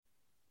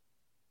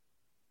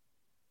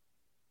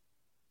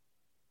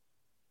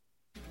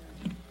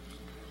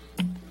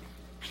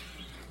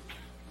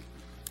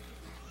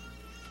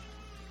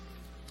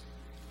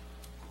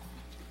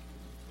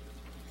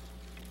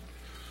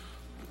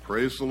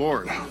Praise the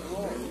Lord.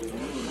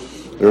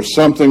 There's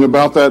something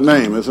about that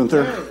name, isn't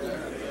there?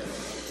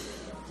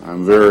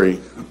 I'm very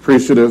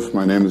appreciative.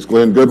 My name is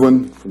Glenn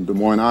Goodwin from Des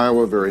Moines,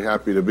 Iowa. Very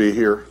happy to be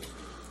here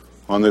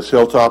on this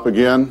hilltop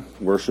again,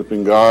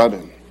 worshiping God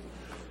in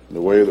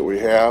the way that we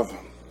have.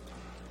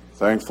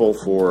 Thankful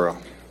for, it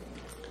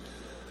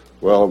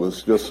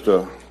was just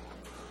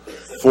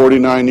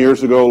 49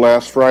 years ago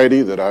last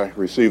Friday that I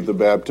received the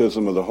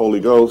baptism of the Holy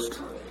Ghost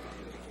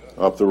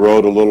up the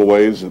road a little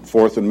ways at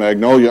 4th and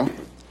Magnolia.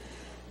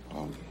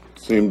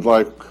 Seemed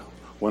like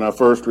when I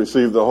first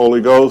received the Holy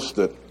Ghost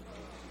that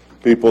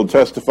people would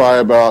testify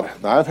about,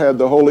 I've had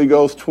the Holy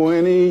Ghost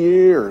 20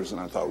 years.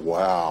 And I thought,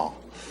 wow,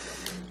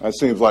 that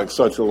seems like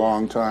such a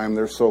long time.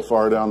 They're so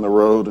far down the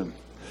road. And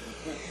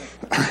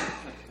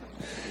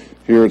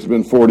here it's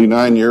been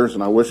 49 years,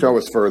 and I wish I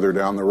was further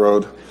down the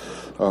road.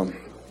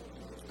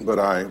 But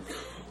I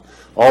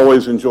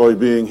always enjoy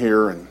being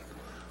here. And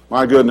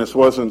my goodness,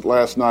 wasn't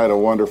last night a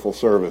wonderful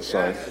service?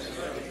 I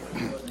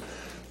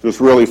just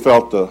really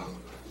felt the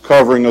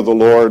covering of the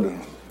Lord.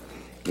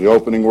 The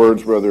opening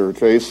words, Brother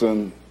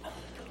Jason,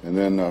 and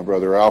then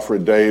Brother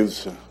Alfred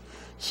Daves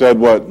said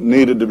what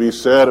needed to be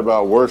said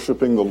about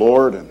worshiping the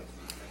Lord, and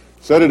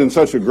said it in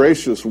such a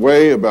gracious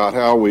way about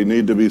how we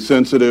need to be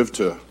sensitive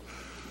to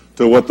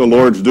what the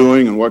Lord's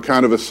doing and what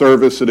kind of a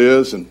service it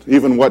is, and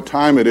even what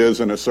time it is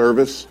in a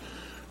service.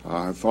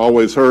 I've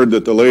always heard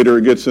that the later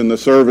it gets in the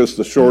service,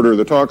 the shorter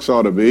the talks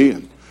ought to be,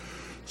 and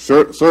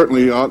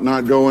certainly ought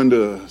not go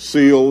into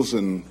seals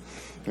and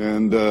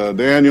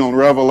Daniel and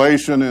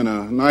Revelation in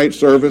a night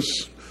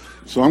service.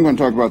 So I'm going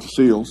to talk about the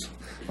seals.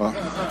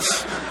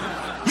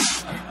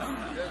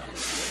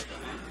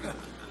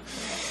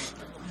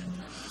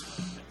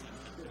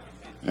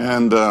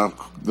 And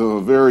the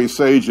very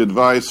sage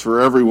advice for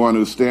everyone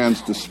who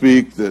stands to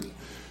speak, that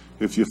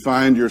if you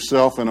find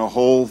yourself in a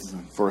hole,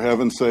 for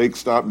heaven's sake,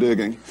 stop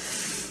digging.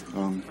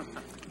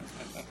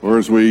 Or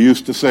as we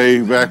used to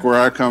say back where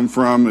I come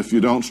from, if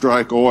you don't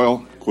strike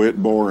oil,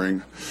 quit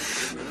boring.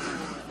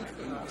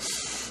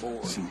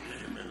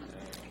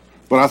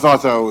 But I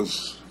thought that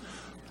was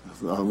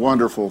a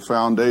wonderful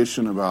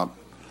foundation about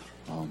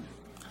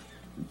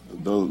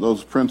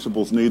those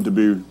principles need to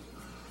be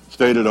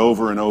stated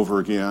over and over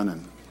again,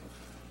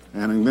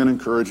 and then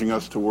encouraging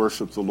us to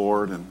worship the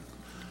Lord.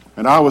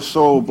 And I was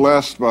so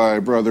blessed by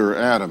Brother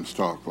Adams'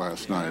 talk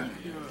last night.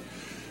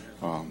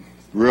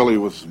 Really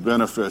was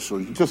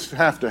beneficial. You just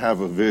have to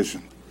have a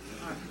vision.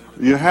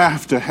 You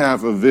have to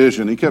have a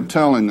vision. He kept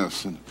telling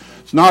us, and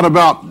it's not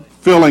about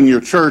filling your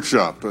church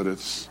up, but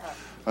it's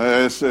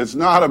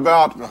not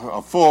about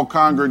a full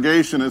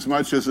congregation as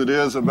much as it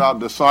is about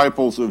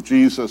disciples of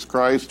Jesus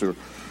Christ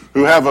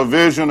who have a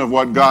vision of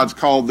what God's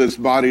called this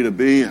body to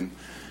be.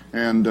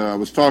 And I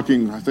was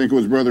talking, I think it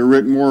was Brother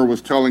Rick Moore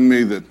was telling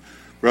me that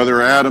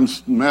Brother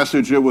Adams'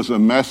 message, it was a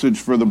message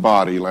for the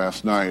body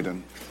last night.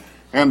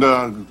 And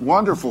a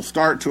wonderful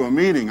start to a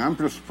meeting. I'm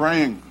just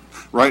praying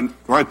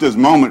right this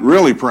moment,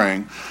 really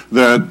praying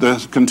that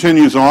this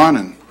continues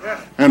on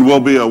and will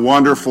be a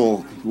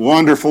wonderful,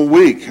 wonderful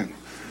week.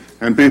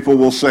 And people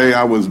will say,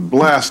 I was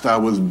blessed, I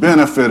was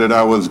benefited,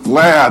 I was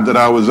glad that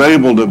I was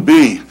able to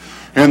be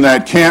in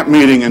that camp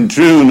meeting in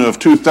June of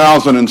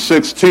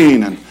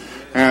 2016.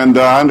 And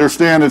I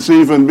understand it's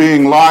even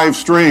being live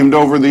streamed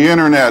over the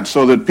internet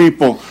so that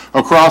people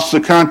across the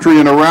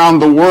country and around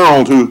the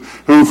world who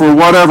for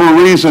whatever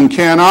reason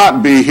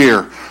cannot be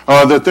here,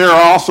 that they're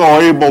also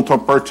able to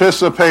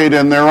participate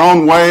in their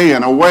own way,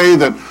 in a way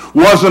that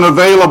wasn't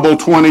available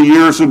 20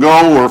 years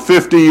ago or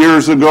 50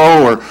 years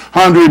ago or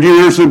 100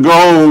 years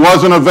ago,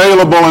 wasn't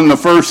available in the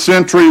first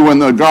century when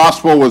the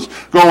gospel was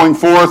going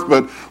forth,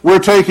 but we're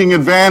taking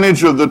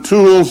advantage of the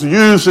tools,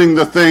 using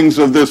the things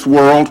of this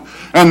world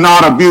and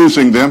not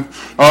abusing them.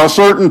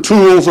 Certain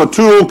tools, a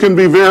tool can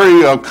be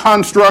very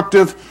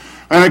constructive,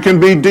 and it can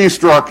be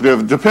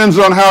destructive. Depends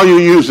on how you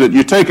use it.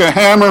 You take a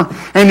hammer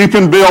and you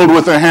can build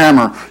with a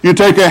hammer. You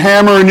take a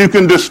hammer and you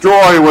can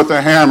destroy with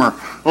a hammer.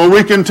 Or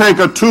we can take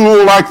a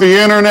tool like the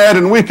internet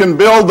and we can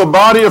build the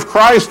body of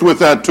Christ with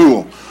that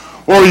tool.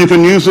 Or you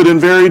can use it in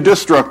very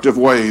destructive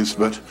ways.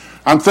 But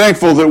I'm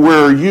thankful that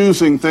we're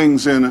using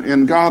things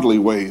in godly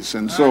ways.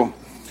 And so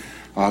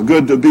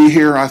good to be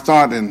here. I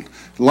thought in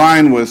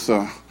line with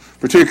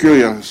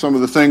particularly some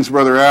of the things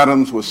Brother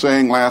Adams was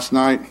saying last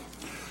night.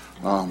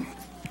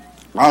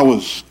 I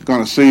was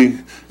going to see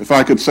if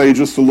I could say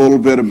just a little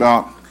bit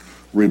about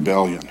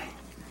rebellion.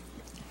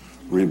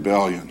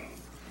 Rebellion.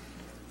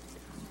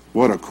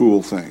 What a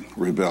cool thing,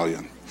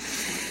 rebellion.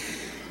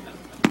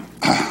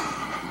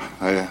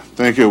 I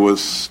think it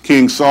was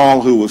King Saul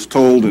who was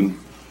told in,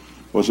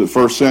 was it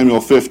 1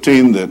 Samuel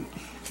 15, that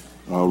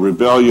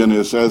rebellion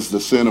is as the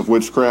sin of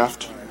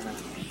witchcraft?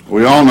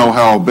 We all know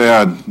how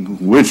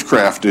bad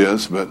witchcraft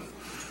is, but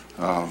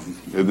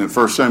in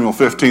 1 Samuel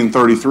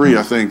 15:33,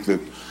 I think, that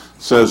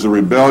says the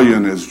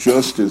rebellion is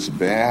just as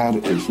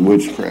bad as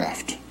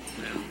witchcraft.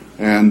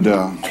 And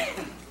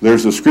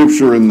there's a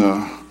scripture in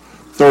the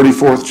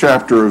 34th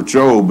chapter of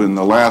Job, in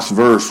the last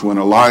verse, when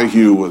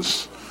Elihu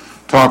was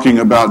talking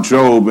about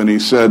Job, and he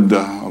said,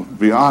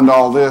 beyond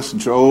all this,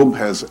 Job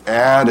has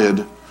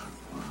added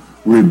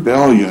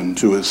rebellion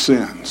to his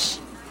sins.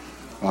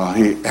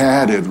 He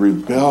added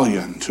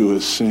rebellion to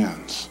his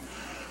sins.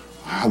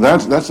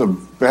 That's a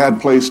bad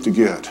place to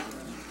get.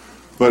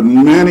 But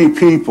many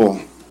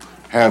people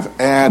have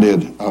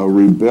added a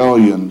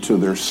rebellion to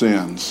their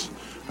sins.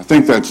 I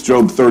think that's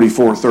Job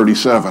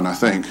 34:37, I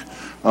think.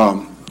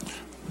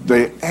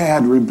 They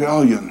add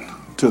rebellion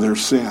to their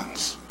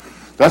sins.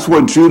 That's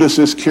what Judas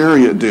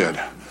Iscariot did.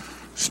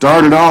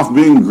 Started off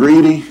being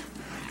greedy.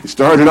 He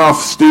started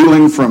off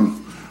stealing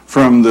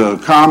from the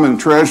common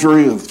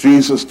treasury of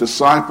Jesus'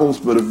 disciples,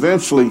 but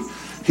eventually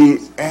he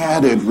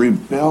added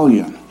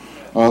rebellion.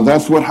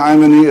 That's what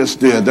Hymenaeus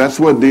did. That's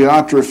what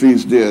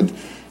Diotrephes did.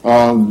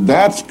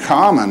 That's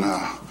common.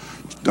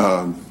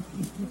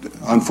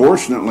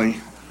 Unfortunately,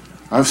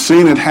 I've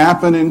seen it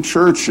happen in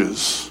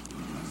churches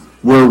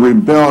where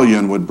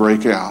rebellion would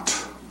break out.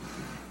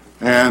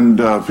 And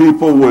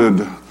people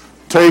would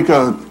take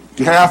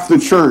half the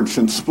church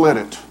and split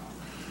it.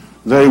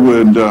 They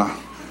would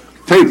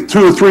take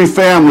 2 or 3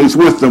 families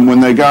with them when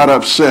they got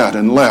upset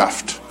and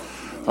left.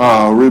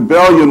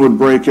 Rebellion would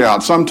break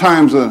out.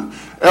 Sometimes an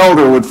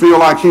elder would feel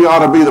like he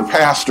ought to be the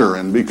pastor,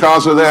 and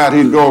because of that,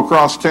 he'd go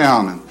across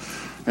town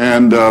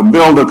and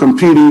build a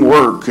competing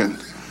work.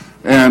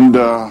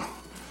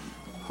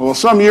 Well,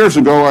 some years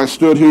ago, I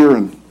stood here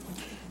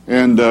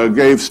and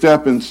gave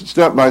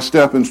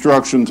step-by-step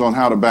instructions on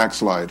how to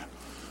backslide.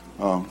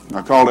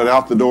 I called it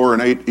Out the Door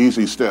in 8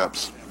 Easy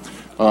Steps.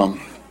 I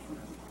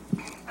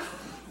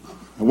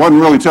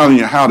wasn't really telling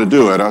you how to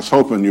do it. I was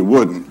hoping you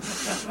wouldn't.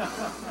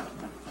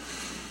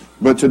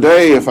 But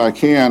today, if I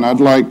can, I'd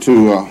like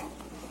to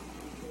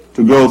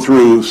go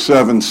through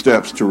 7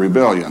 steps to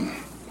rebellion.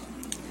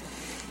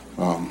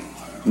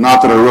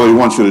 Not that I really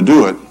want you to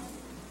do it,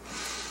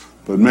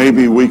 but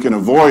maybe we can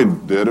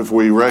avoid it if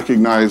we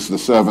recognize the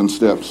 7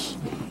 steps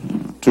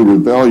to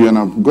rebellion.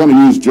 I'm going to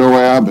use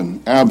Joab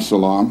and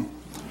Absalom.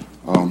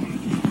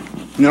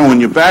 When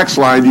you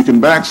backslide, you can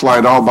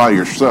backslide all by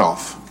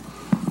yourself.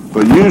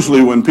 But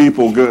usually when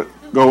people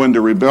go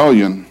into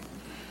rebellion,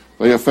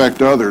 they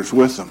affect others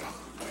with them.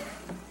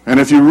 And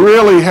if you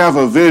really have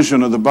a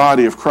vision of the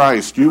body of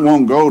Christ, you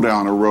won't go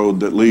down a road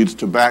that leads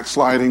to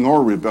backsliding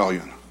or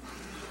rebellion.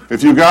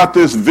 If you got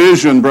this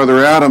vision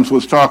Brother Adams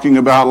was talking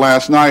about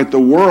last night, the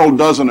world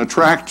doesn't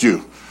attract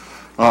you.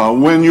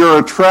 When you're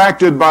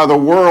attracted by the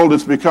world,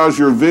 it's because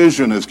your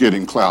vision is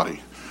getting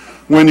cloudy.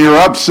 When you're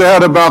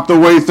upset about the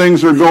way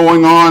things are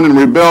going on and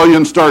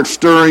rebellion starts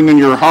stirring in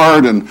your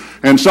heart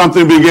and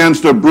something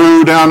begins to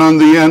brew down on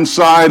the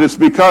inside, it's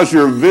because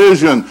your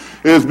vision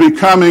is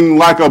becoming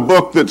like a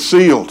book that's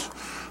sealed.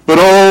 But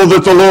oh,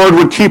 that the Lord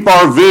would keep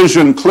our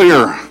vision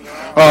clear.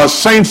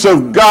 Saints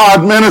of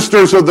God,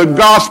 ministers of the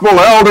gospel,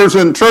 elders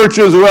in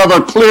churches who have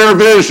a clear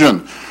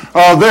vision.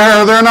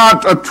 They're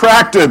not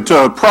attracted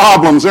to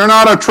problems. They're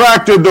not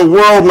attracted to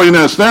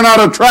worldliness. They're not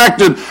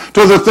attracted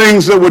to the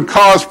things that would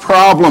cause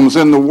problems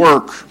in the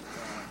work.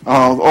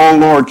 Oh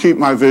Lord, keep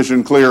my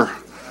vision clear.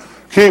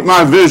 Keep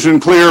my vision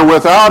clear.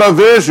 Without a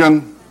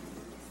vision,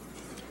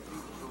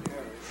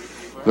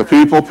 the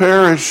people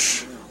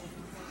perish.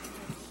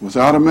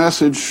 Without a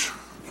message,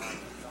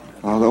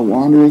 they'll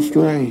wander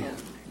astray.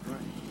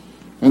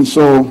 And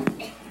so,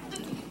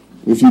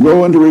 if you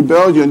go into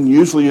rebellion,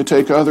 usually you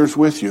take others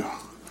with you.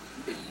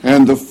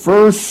 And the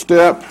first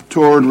step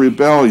toward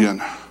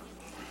rebellion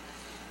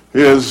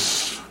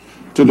is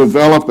to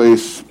develop a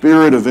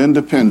spirit of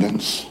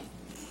independence.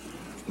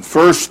 The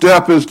first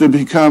step is to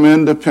become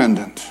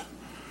independent.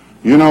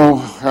 You know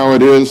how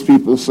it is,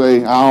 people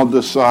say, I'll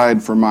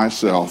decide for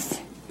myself.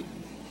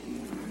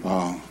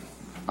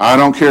 I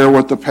don't care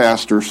what the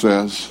pastor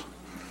says.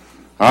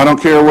 I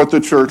don't care what the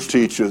church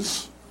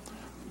teaches.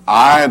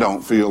 I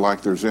don't feel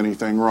like there's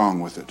anything wrong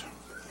with it.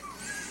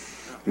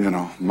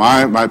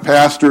 My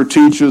pastor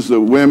teaches that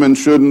women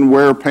shouldn't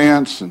wear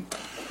pants and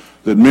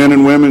that men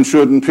and women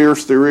shouldn't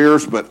pierce their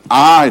ears, but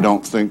I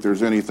don't think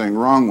there's anything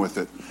wrong with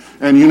it.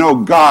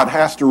 And God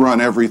has to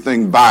run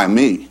everything by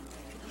me.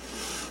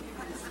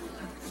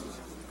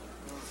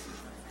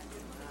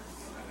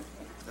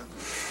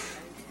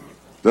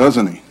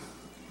 Doesn't he?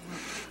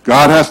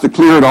 God has to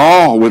clear it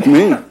all with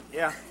me.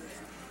 Yeah.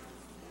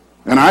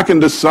 And I can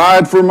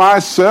decide for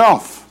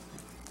myself.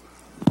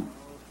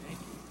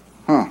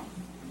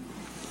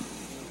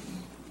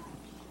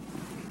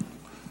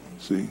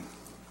 See?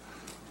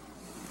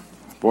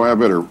 Boy, I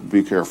better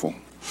be careful.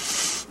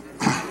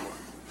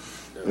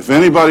 If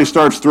anybody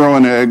starts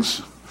throwing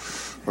eggs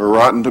or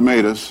rotten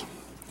tomatoes,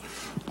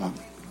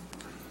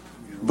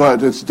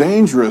 but it's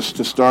dangerous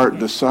to start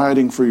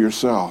deciding for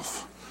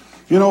yourself.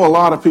 A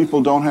lot of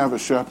people don't have a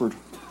shepherd.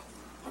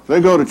 They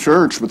go to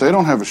church, but they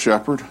don't have a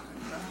shepherd.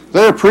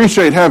 They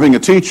appreciate having a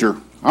teacher.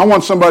 I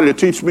want somebody to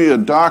teach me a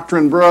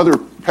doctrine, brother,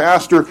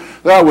 pastor.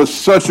 That was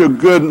such a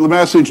good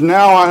message.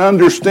 Now I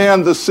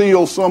understand the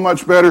seal so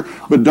much better,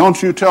 but don't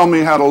you tell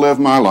me how to live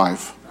my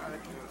life.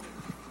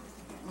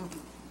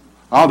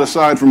 I'll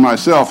decide for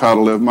myself how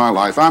to live my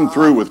life. I'm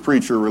through with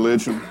preacher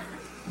religion.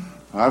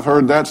 I've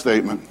heard that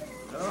statement.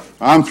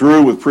 I'm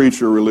through with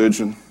preacher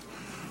religion.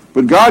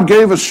 But God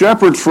gave us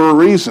shepherds for a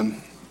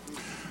reason.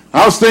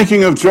 I was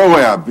thinking of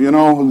Joab. You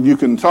know, you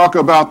can talk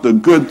about the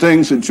good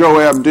things that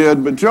Joab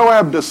did, but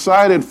Joab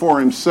decided for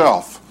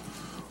himself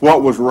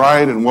what was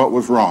right and what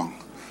was wrong.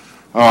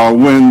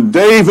 When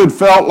David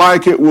felt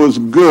like it was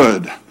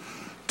good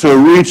to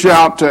reach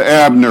out to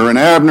Abner, and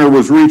Abner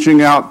was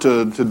reaching out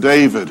to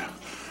David,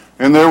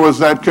 and there was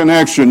that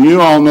connection.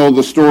 You all know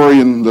the story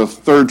in the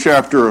 3rd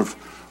chapter of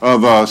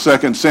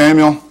 2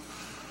 Samuel.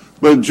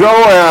 But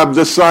Joab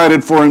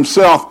decided for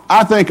himself,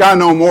 I think I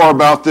know more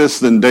about this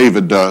than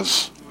David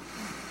does.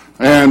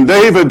 And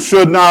David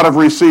should not have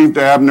received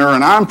Abner,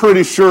 and I'm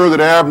pretty sure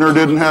that Abner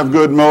didn't have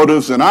good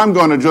motives, and I'm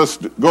going to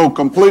just go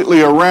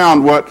completely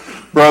around what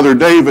Brother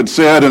David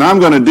said, and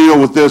I'm going to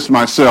deal with this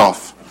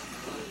myself.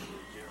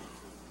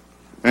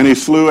 And he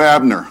slew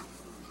Abner.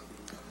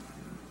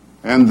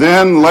 And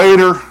then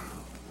later,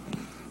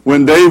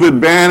 when David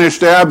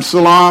banished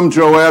Absalom,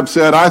 Joab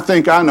said, I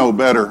think I know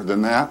better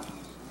than that.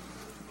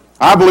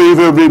 I believe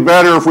it would be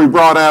better if we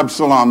brought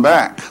Absalom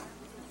back.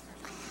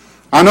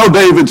 I know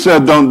David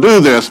said don't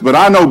do this, but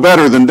I know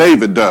better than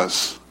David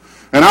does.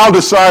 And I'll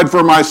decide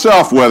for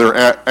myself whether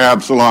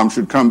Absalom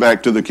should come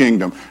back to the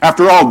kingdom.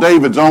 After all,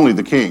 David's only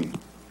the king.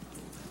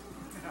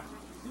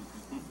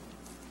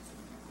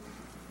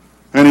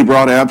 And he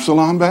brought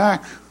Absalom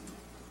back.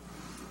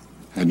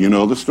 And you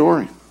know the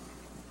story.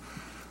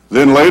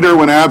 Then later,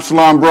 when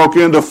Absalom broke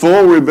into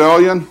full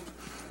rebellion,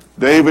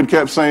 David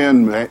kept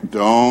saying,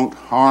 don't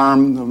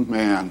harm the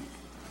man.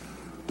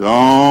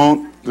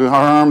 Don't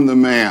harm the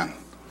man.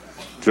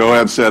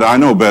 Joab said, I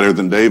know better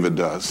than David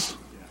does.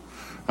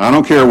 I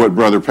don't care what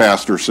Brother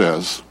Pastor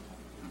says.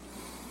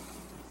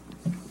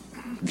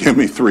 Give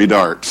me 3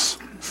 darts.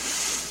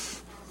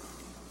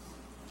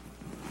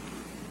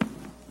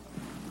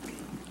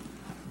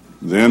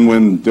 Then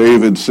when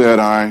David said,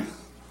 I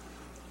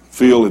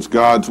feel it's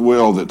God's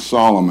will that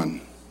Solomon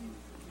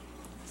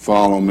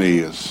follow me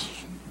as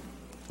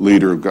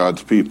leader of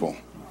God's people,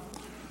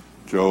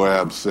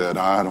 Joab said,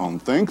 I don't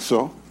think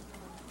so.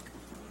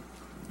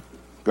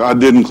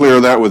 God didn't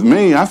clear that with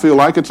me. I feel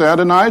like it's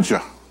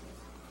Adonijah.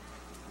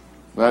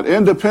 That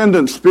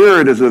independent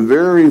spirit is a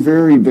very,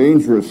 very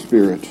dangerous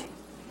spirit.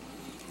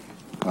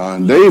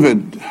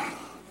 David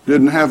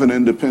didn't have an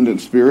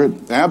independent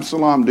spirit.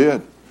 Absalom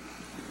did.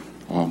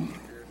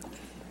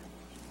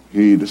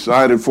 He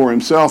decided for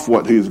himself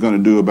what he was going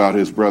to do about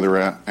his brother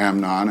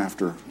Amnon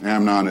after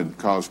Amnon had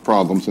caused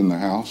problems in the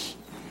house.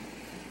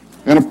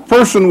 And a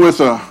person with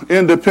an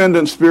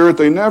independent spirit,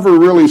 they never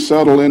really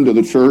settle into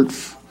the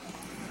church.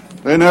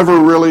 They never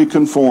really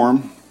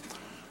conform.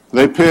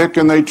 They pick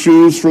and they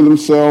choose for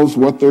themselves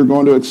what they're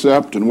going to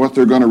accept and what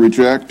they're going to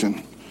reject.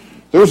 And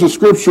there's a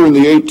scripture in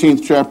the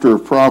 18th chapter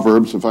of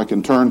Proverbs, if I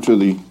can turn to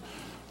the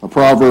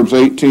Proverbs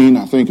 18,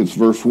 I think it's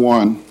verse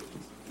 1.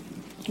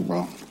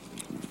 Well,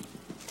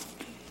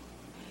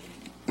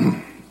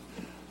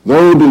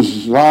 though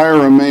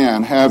desire a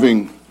man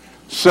having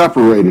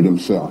separated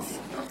himself.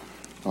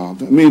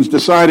 That means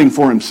deciding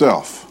for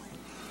himself.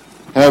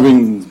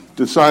 Having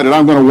decided,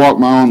 I'm going to walk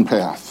my own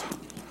path.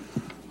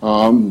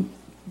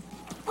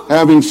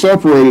 Having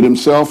separated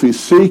himself, he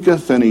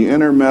seeketh and he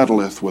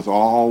intermeddleth with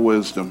all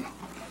wisdom.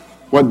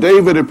 What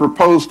David had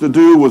proposed to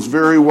do was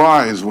very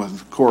wise,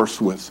 of course,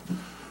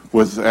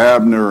 with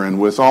Abner and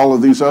with all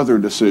of these other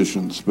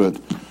decisions. But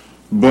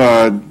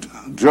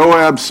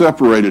Joab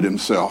separated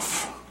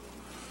himself.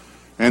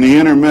 And he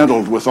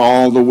intermeddled with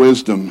all the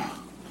wisdom.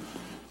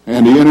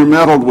 And he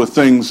intermeddled with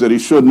things that he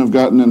shouldn't have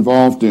gotten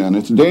involved in.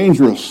 It's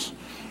dangerous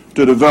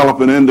to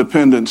develop an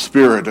independent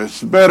spirit.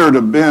 It's better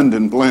to bend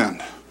and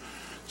blend.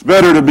 It's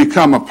better to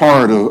become a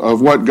part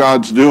of what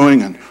God's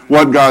doing and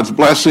what God's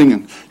blessing.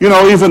 And, you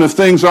know, even if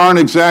things aren't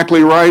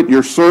exactly right,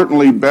 you're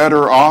certainly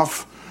better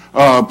off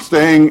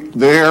staying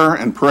there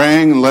and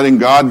praying and letting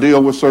God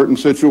deal with certain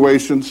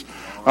situations.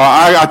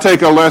 I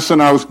take a lesson,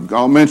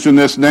 I'll mention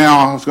this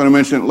now, I was going to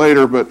mention it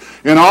later, but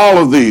in all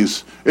of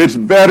these, it's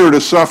better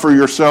to suffer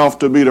yourself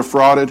to be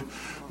defrauded.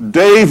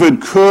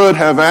 David could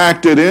have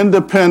acted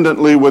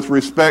independently with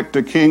respect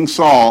to King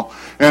Saul,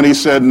 and he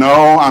said,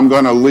 no, I'm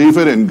going to leave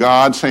it in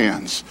God's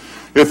hands.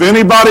 If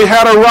anybody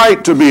had a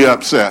right to be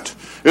upset,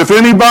 if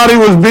anybody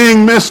was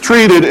being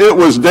mistreated, it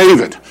was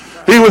David.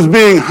 He was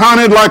being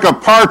hunted like a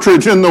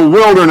partridge in the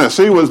wilderness.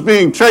 He was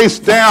being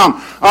chased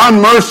down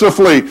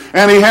unmercifully,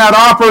 and he had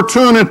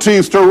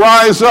opportunities to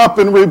rise up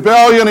in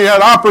rebellion. He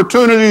had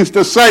opportunities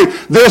to say,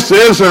 this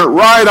isn't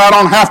right. I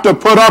don't have to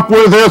put up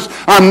with this.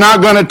 I'm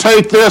not going to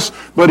take this.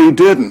 But he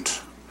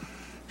didn't.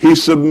 He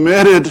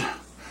submitted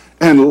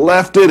and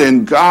left it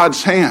in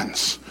God's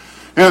hands.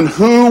 And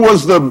who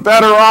was the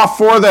better off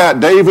for that?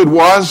 David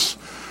was.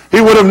 He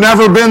would have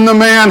never been the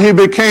man he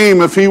became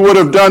if he would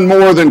have done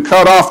more than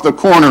cut off the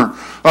corner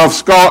of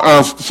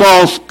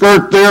Saul's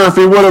skirt there. If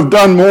he would have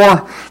done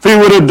more, if he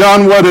would have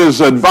done what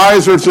his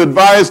advisors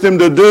advised him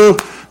to do,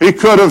 he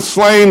could have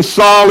slain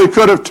Saul. He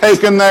could have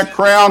taken that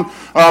crown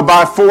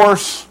by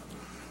force.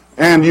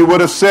 And you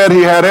would have said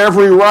he had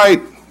every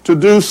right to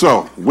do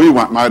so. We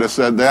might have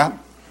said that.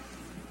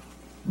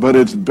 but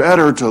it's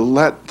better to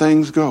let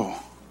things go.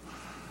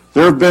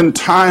 There have been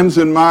times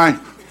in my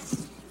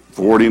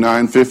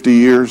 49, 50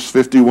 years,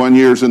 51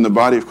 years in the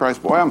body of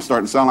Christ. Boy, I'm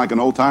starting to sound like an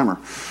old-timer.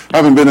 I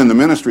haven't been in the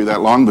ministry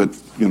that long, but,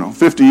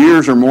 50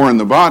 years or more in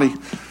the body.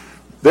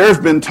 There's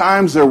been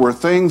times there were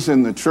things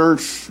in the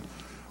church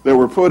that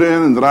were put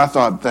in and that I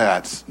thought,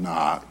 that's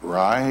not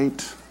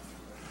right.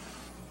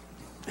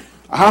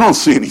 I don't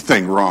see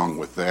anything wrong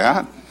with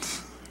that.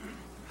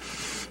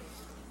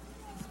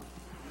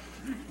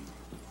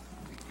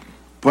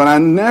 But I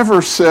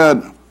never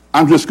said,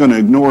 I'm just going to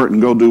ignore it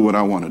and go do what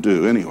I want to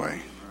do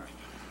anyway.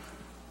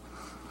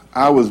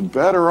 I was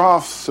better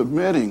off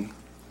submitting.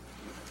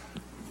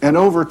 And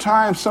over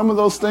time, some of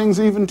those things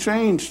even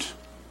changed.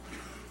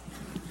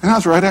 And I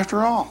was right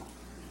after all.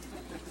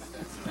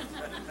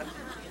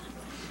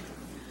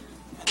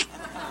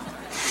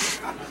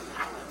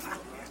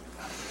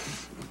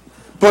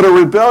 But a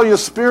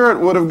rebellious spirit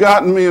would have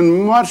gotten me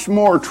in much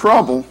more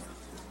trouble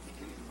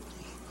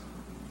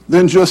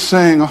than just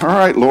saying, all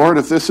right, Lord,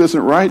 if this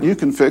isn't right, you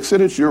can fix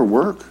it. It's your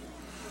work.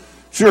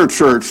 It's your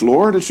church,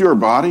 Lord. It's your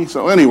body.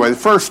 So anyway, the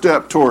first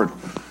step toward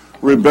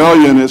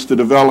rebellion is to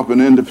develop an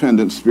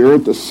independent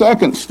spirit. The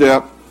second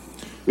step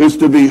is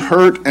to be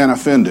hurt and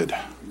offended.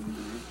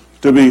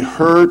 To be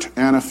hurt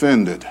and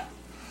offended.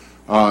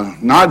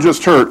 Not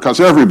just hurt, because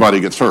everybody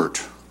gets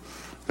hurt.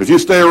 If you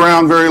stay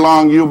around very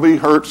long, you'll be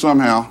hurt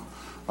somehow.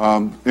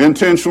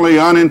 Intentionally,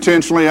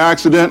 unintentionally,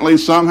 accidentally,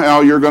 somehow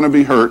you're going to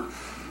be hurt.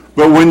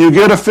 But when you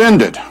get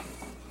offended,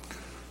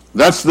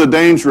 that's the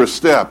dangerous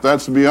step.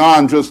 That's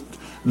beyond just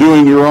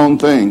doing your own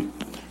thing.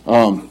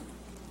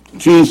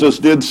 Jesus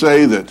did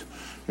say that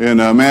in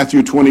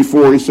Matthew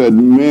 24, he said,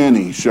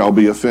 many shall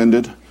be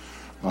offended.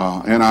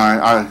 And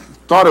I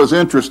thought it was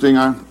interesting.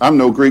 I'm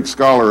no Greek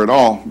scholar at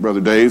all,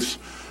 Brother Daves.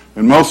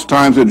 And most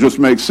times it just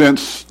makes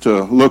sense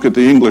to look at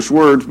the English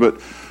words.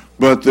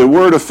 But the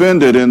word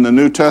offended in the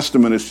New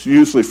Testament is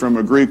usually from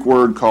a Greek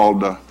word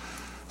called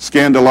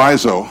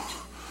scandalizo.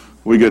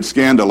 We get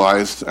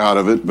scandalized out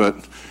of it, but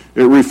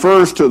it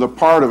refers to the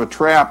part of a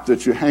trap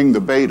that you hang the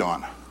bait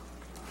on.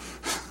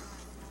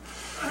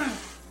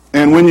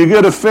 And when you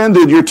get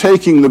offended, you're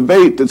taking the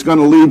bait that's going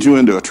to lead you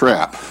into a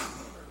trap.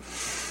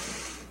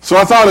 So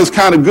I thought it was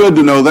kind of good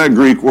to know that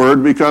Greek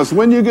word, because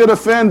when you get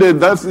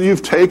offended,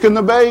 you've taken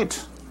the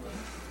bait.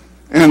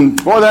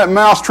 And boy, that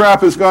mouse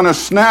trap is going to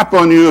snap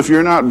on you if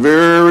you're not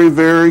very,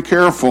 very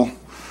careful.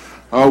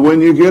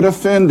 When you get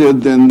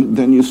offended,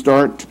 then you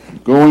start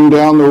going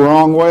down the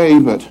wrong way.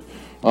 But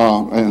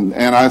and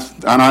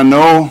I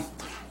know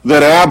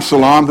that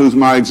Absalom, who's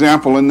my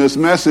example in this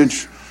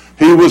message,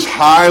 he was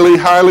highly,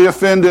 highly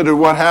offended at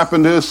what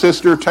happened to his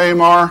sister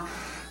Tamar,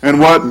 and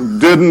what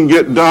didn't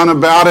get done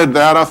about it.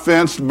 That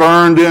offense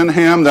burned in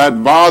him.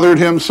 That bothered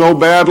him so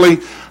badly.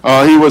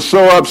 He was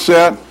so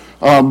upset.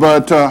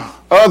 But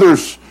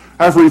others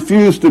have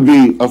refused to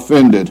be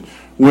offended.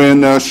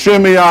 When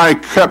Shimei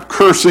kept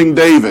cursing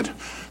David,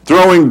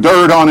 throwing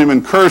dirt on him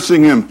and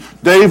cursing him,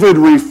 David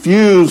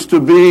refused to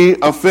be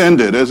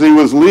offended as he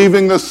was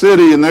leaving the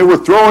city and they were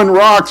throwing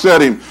rocks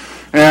at him.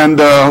 And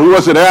who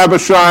was it?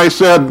 Abishai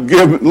said,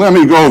 let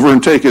me go over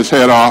and take his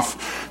head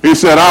off. He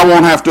said, I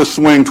won't have to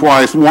swing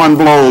twice. One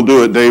blow will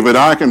do it, David.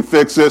 I can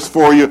fix this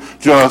for you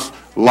just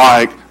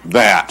like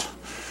that.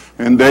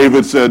 And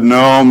David said,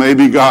 no,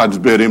 maybe God's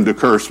bid him to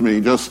curse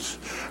me.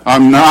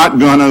 I'm not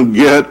going to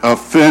get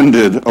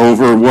offended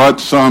over what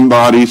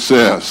somebody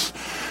says.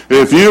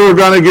 If you are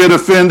going to get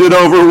offended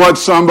over what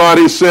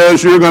somebody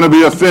says, you're going to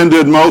be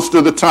offended most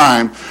of the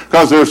time,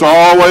 because there's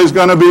always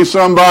going to be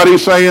somebody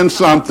saying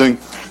something.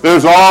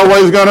 There's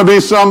always going to be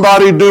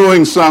somebody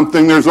doing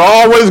something. There's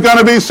always going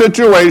to be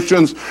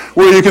situations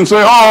where you can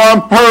say, oh,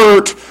 I'm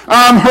hurt,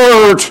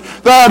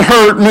 that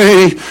hurt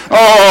me.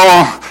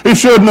 Oh, he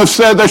shouldn't have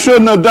said, they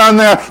shouldn't have done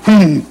that.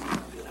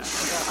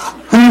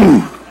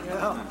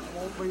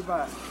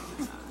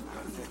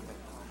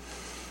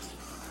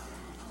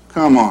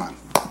 Come on.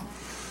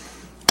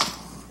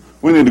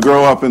 We need to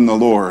grow up in the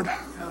Lord.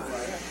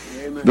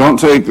 Don't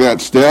take that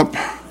step.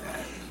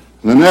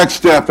 The next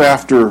step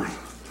after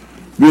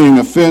being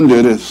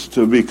offended is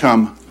to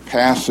become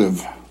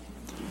passive,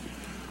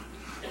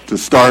 to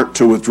start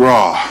to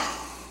withdraw.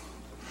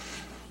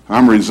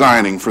 I'm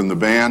resigning from the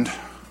band.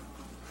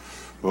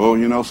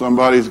 Oh,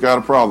 somebody's got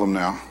a problem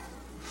now.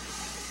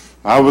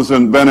 I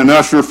been an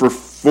usher for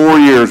 4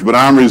 years, but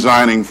I'm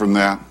resigning from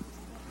that.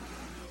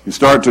 You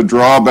start to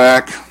draw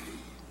back.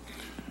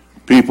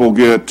 People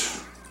get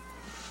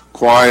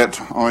quiet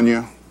on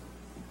you.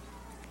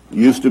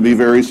 Used to be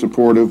very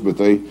supportive, but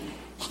they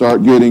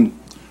start getting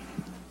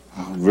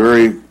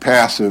very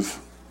passive.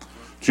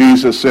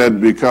 Jesus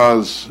said,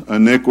 because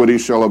iniquity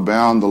shall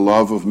abound, the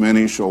love of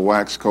many shall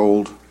wax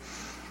cold.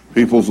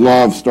 People's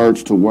love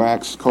starts to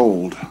wax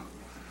cold,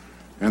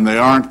 and they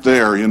aren't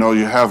there.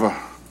 You have a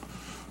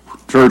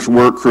church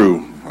work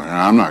crew.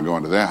 I'm not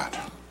going to that.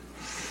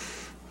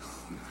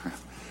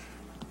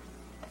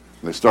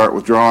 They start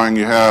withdrawing.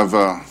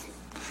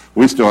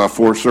 We still have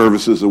 4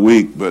 services a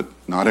week, but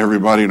not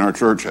everybody in our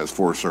church has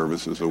 4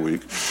 services a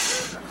week.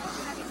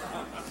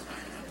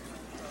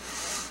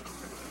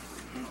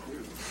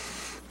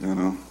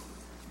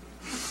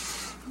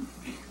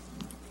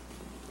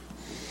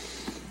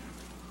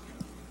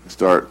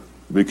 start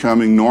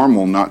becoming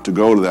normal not to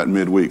go to that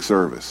midweek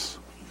service.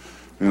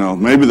 You know,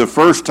 maybe the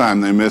first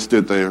time they missed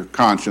it, their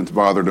conscience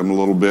bothered them a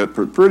little bit,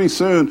 but pretty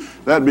soon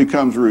that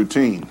becomes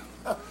routine.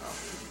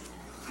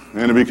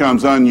 And it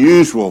becomes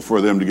unusual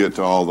for them to get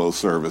to all those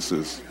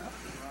services.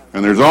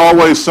 And there's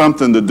always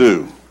something to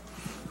do.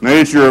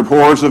 Nature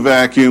abhors a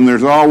vacuum.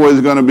 There's always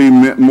going to be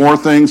more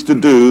things to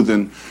do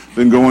than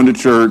going to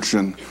church.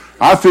 And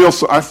I've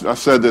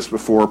said this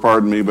before,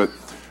 pardon me, but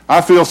I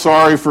feel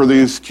sorry for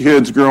these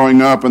kids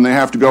growing up and they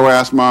have to go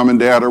ask mom and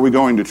dad, are we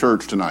going to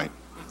church tonight?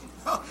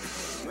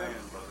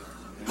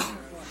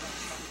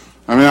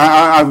 I mean,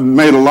 I've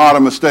made a lot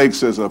of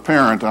mistakes as a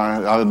parent.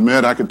 I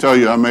admit, I could tell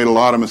you I made a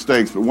lot of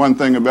mistakes. But one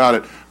thing about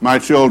it, my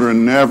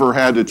children never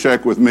had to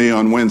check with me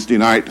on Wednesday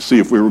night to see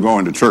if we were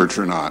going to church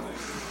or not.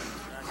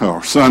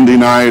 Or Sunday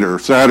night or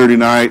Saturday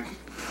night.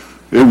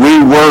 We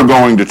were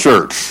going to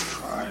church.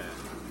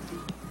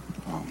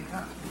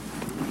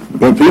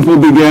 But people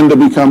begin to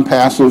become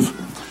passive,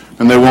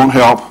 and they won't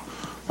help.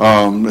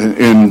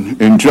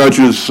 In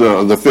Judges,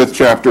 the 5th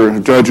chapter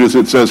of Judges,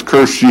 it says,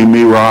 "Curse ye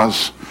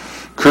Meroz,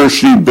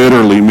 curse ye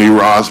bitterly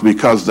Meroz,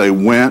 because they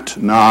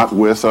went not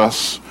with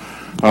us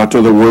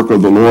to the work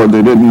of the Lord."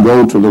 They didn't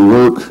go to the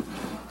work.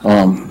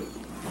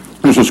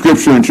 There's a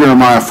scripture in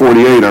Jeremiah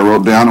 48 I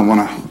wrote down. I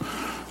want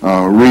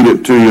to read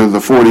it to you, the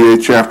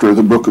 48th chapter of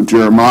the book of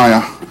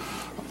Jeremiah,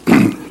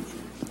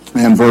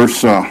 and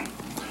verse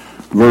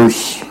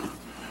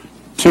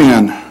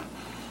 10.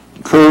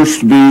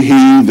 "Cursed be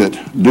he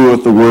that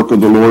doeth the work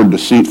of the Lord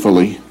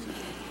deceitfully,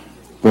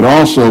 but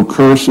also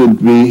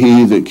cursed be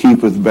he that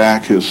keepeth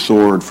back his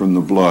sword from the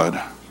blood."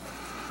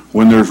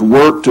 When there's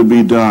work to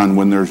be done,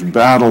 when there's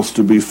battles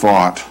to be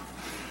fought,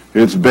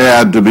 it's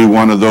bad to be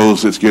one of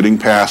those that's getting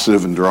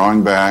passive and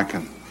drawing back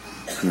and,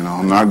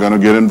 I'm not going to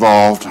get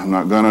involved. I'm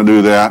not going to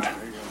do that.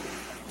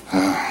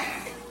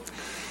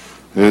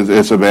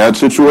 It's a bad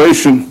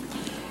situation.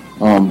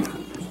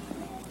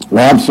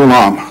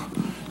 Absalom,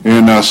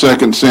 in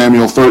 2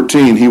 Samuel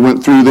 13, he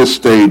went through this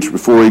stage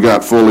before he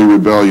got fully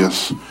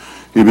rebellious.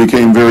 He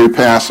became very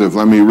passive.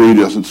 Let me read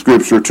a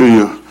scripture to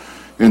you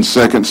in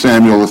 2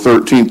 Samuel, the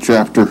 13th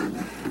chapter,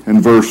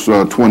 in verse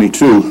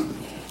 22.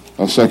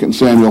 2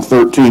 Samuel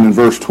 13 and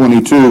verse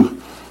 22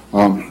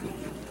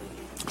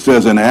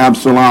 says, "And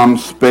Absalom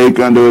spake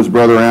unto his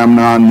brother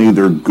Amnon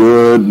neither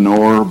good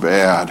nor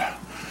bad."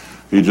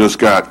 He just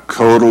got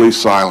totally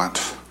silent.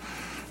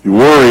 You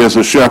worry as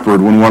a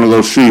shepherd when one of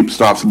those sheep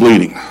stops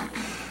bleeding,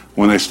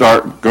 when they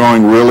start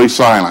going really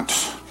silent,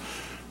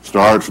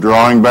 starts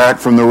drawing back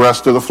from the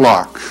rest of the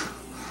flock.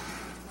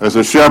 As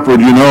a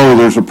shepherd, you know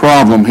there's a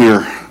problem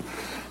here.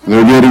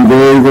 They're getting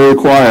very, very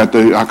quiet.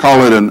 I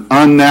call it an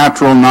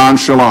unnatural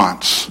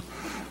nonchalance.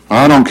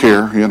 I don't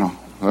care,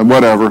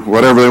 whatever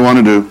they want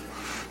to do.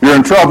 You're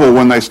in trouble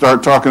when they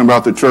start talking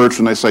about the church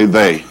and they say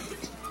they.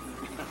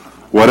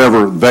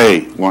 Whatever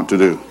they want to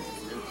do.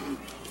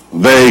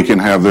 They can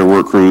have their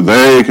work crew.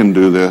 They can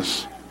do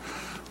this.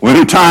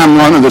 Anytime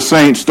one of the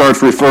saints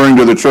starts referring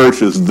to the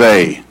church as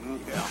they,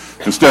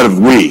 instead of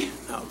we,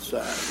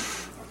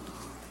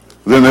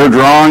 then they're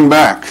drawing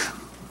back.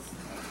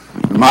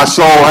 My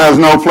soul has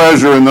no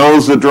pleasure in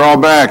those that draw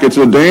back. It's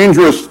a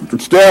dangerous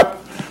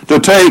step to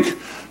take.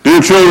 Dear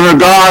children of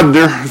God,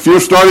 if you're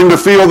starting to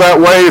feel that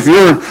way, if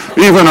you're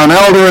even an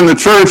elder in the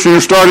church and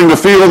you're starting to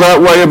feel that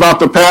way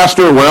about the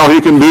pastor, well, he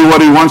can do what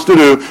he wants to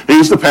do.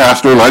 He's the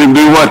pastor. Let him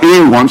do what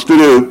he wants to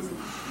do.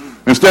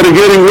 Instead of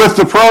getting with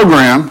the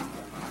program,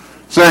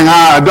 saying,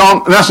 I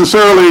don't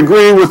necessarily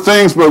agree with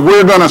things, but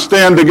we're going to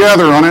stand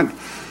together on it.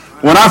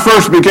 When I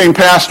first became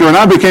pastor, and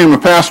I became a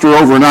pastor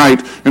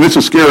overnight, and it's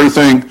a scary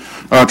thing,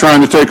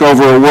 trying to take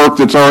over a work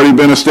that's already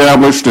been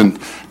established and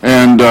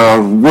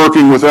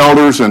working with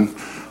elders. And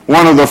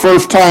one of the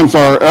first times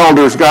our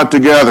elders got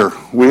together,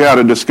 we had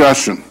a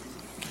discussion.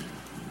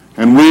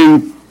 And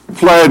we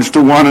pledged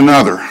to one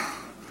another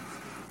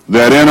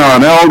that in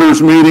an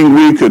elders meeting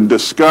we could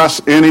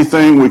discuss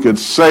anything, we could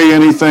say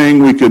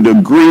anything, we could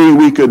agree,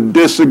 we could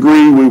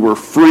disagree, we were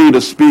free to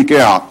speak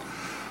out.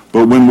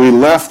 But when we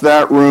left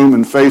that room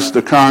and faced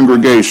the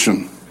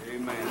congregation,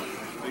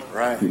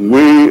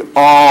 we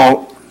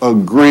all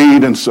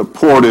agreed and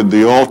supported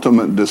the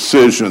ultimate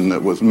decision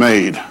that was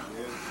made.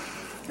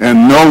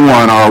 And no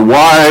one, our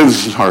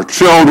wives, our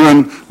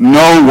children,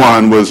 no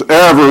one was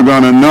ever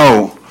going to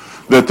know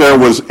that there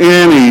was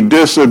any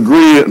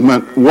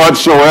disagreement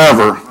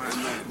whatsoever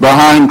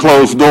behind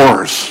closed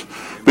doors,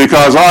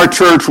 because our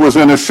church was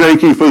in a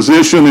shaky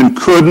position and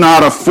could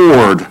not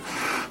afford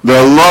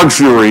the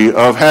luxury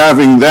of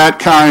having that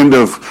kind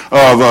of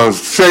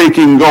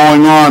shaking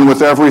going on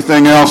with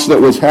everything else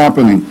that was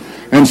happening.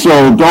 And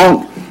so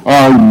don't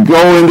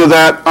go into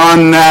that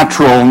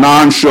unnatural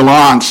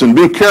nonchalance, and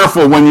be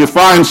careful when you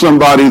find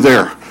somebody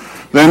there.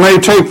 They may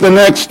take the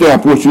next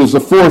step, which is the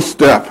fourth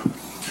step,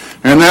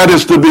 and that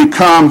is to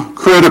become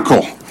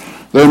critical.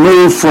 They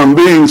move from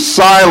being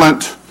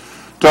silent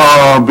to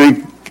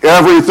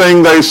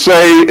everything they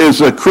say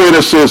is a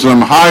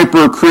criticism,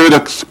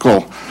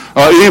 hypercritical.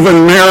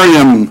 Even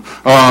Miriam,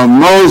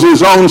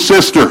 Moses' own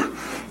sister,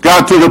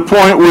 got to the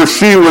point where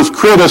she was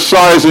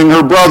criticizing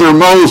her brother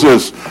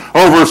Moses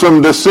over some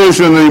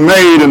decision he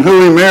made and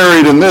who he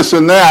married and this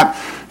and that.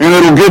 And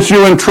it'll get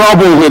you in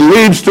trouble. It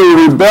leads to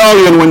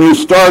rebellion when you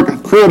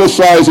start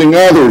criticizing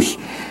others.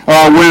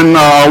 When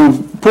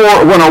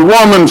a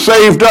woman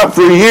saved up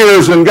for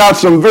years and got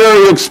some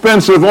very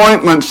expensive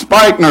ointment,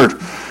 spikenard,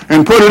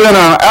 and put it in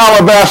an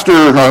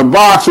alabaster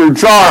box or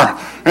jar,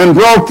 and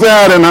broke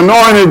that and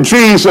anointed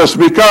Jesus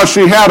because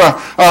she had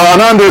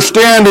an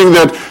understanding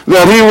that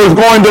he was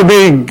going to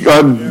be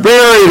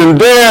buried and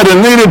dead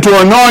and needed to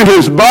anoint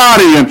his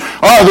body. And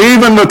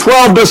even the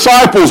 12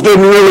 disciples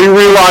didn't really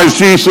realize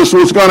Jesus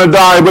was going to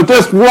die. But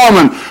this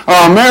woman,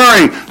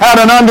 Mary,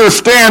 had an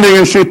understanding,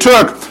 and she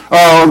took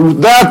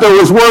that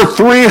was worth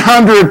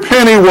 300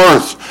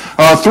 pennyworth,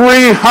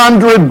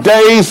 300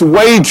 days'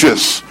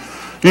 wages.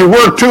 You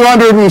work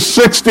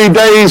 260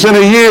 days in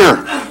a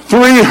year.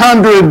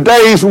 300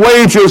 days'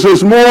 wages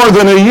is more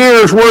than a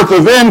year's worth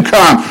of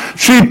income.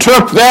 She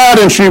took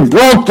that and she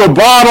broke the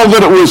bottle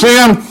that it was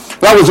in.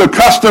 That was a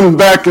custom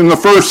back in the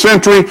first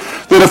century,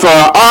 that if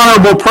an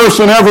honorable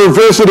person ever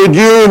visited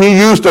you and you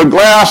used a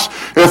glass,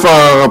 if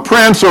a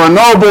prince or a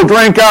noble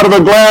drank out of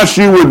a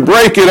glass, you would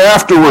break it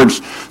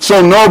afterwards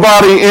so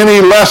nobody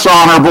any less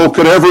honorable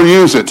could ever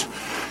use it.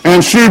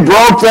 And she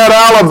broke that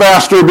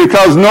alabaster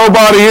because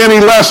nobody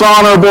any less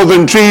honorable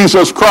than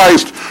Jesus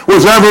Christ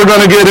was ever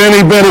going to get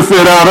any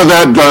benefit out of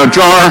that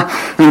jar.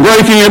 And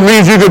breaking it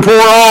means you could pour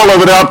all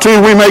of it out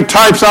too. We make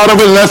types out of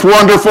it, and that's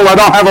wonderful. I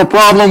don't have a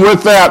problem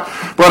with that.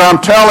 But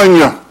I'm telling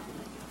you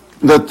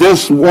that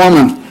this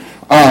woman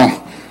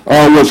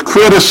was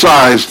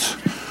criticized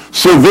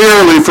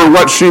severely for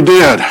what she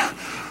did.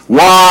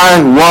 Why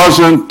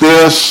wasn't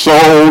this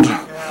sold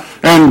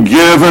and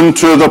given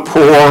to the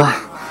poor?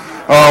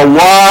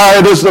 Why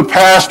does the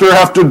pastor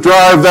have to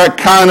drive that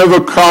kind of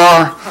a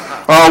car?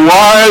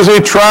 Why is he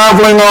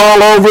traveling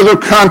all over the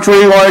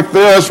country like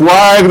this?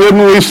 Why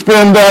didn't we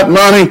spend that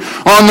money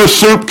on the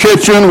soup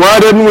kitchen?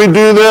 Why didn't we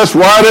do this?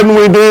 Why didn't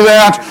we do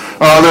that?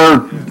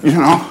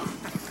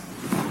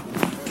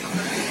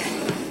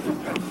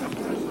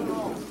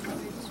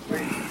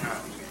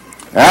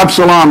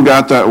 Absalom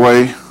got that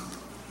way.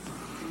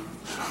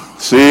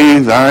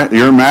 See,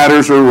 your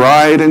matters are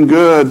right and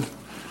good,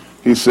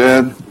 he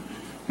said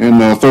in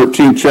the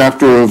 13th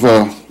chapter of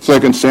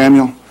 2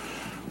 Samuel.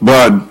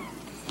 But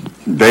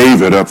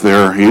David up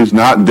there, he's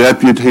not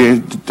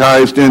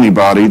deputized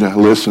anybody to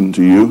listen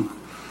to you.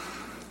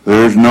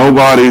 There's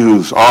nobody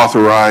who's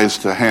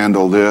authorized to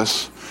handle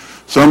this.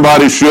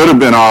 Somebody should have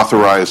been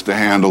authorized to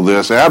handle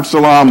this.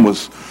 Absalom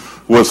was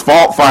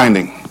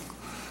fault-finding.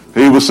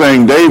 He was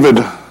saying David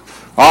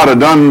ought to have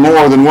done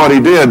more than what he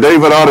did.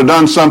 David ought to have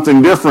done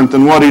something different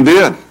than what he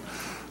did.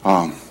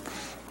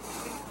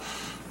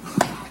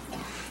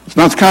 It's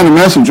not the kind of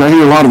message I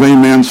hear a lot of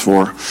amens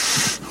for.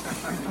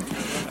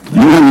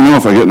 You let me know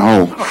if I get in a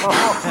hole.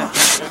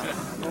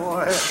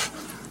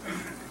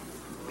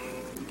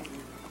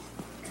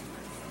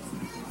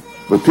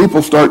 But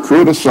people start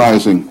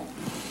criticizing.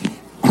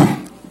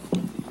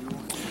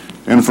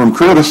 And from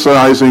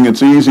criticizing,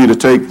 it's easy to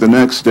take the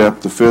next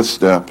step, the fifth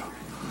step,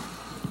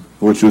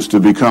 which is to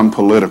become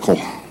political.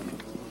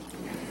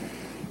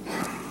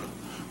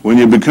 When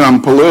you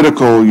become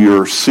political,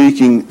 you're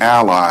seeking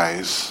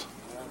allies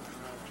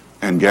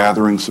and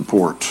gathering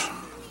support.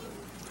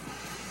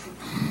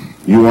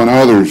 You want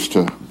others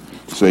to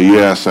say,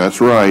 yes,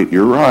 that's right,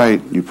 you're right,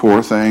 you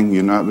poor thing,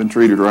 you've not been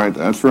treated right,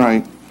 that's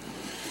right.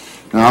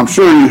 Now, I'm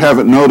sure you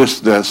haven't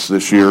noticed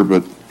this year,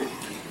 but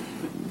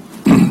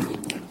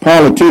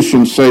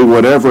politicians say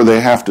whatever they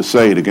have to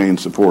say to gain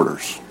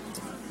supporters.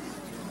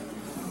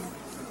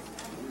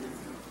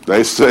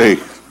 They say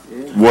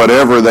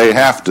whatever they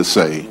have to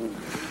say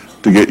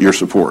to get your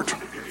support,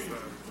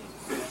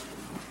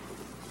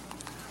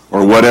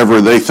 or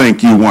whatever they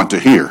think you want to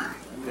hear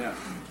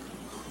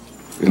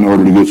in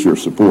order to get your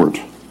support.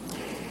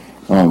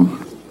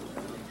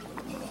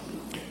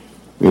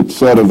 It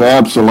said of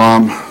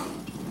Absalom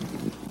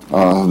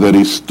that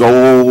he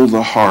stole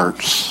the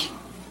hearts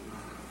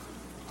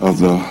of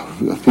the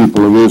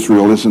people of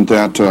Israel. Isn't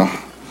that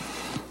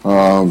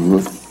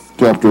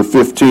chapter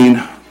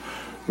 15,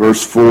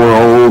 verse 4,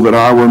 "Oh, that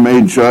I were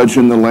made judge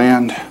in the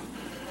land,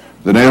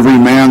 that every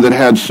man that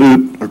had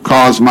suit or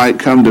cause might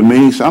come to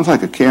me." Sounds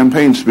like a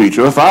campaign speech.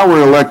 If I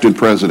were elected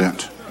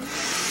president,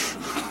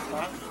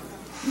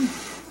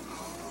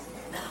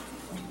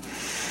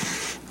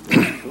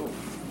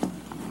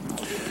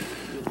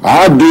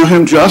 I'd do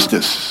him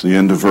justice, the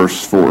end of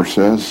verse 4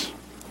 says.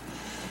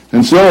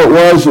 "And so it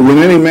was that when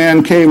any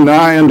man came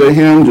nigh unto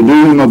him to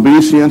do him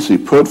obeisance, he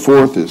put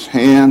forth his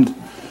hand,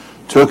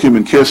 took him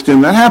and kissed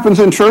him." That happens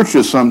in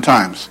churches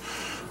sometimes.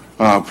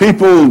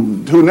 People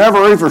who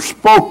never ever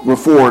spoke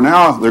before,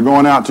 now they're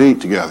going out to eat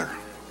together.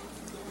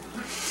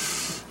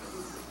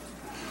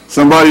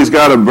 Somebody's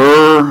got a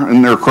burr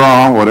in their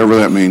craw, whatever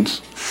that means.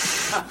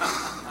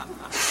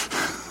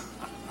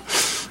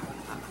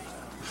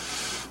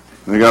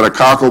 They got a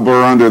cockle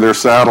burr under their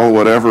saddle,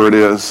 whatever it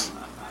is.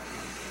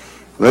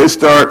 They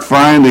start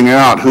finding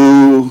out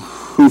who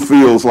who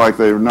feels like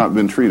they've not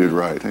been treated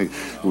right? Hey,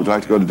 would you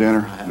like to go to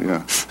dinner?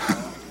 Yeah.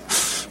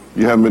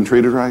 You haven't been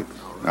treated right?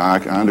 I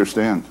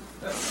understand.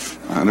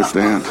 I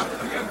understand.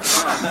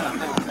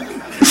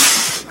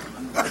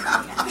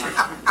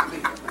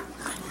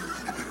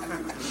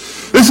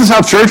 This is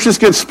how churches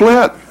get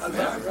split.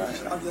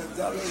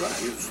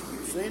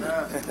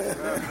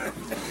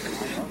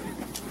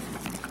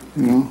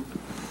 You know?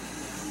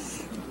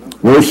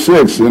 Verse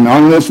 6, and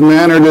on this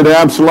manner did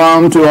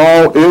Absalom to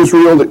all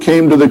Israel that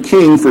came to the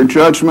king for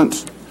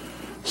judgment.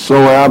 So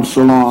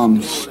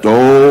Absalom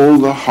stole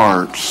the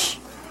hearts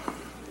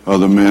of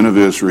the men of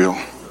Israel.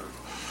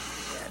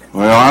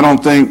 Well, I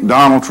don't think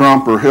Donald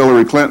Trump or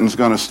Hillary Clinton's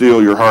going to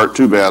steal your heart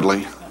too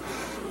badly.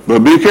 But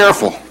be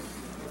careful.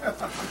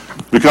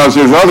 Because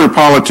there's other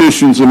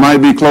politicians that might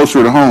be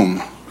closer to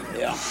home.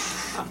 Yeah.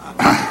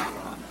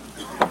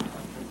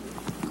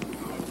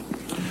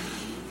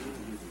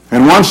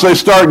 And once they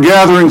start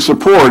gathering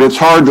support, it's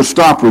hard to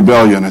stop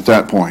rebellion at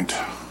that point.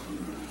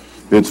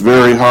 It's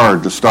very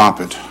hard to stop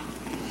it.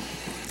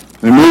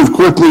 They move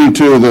quickly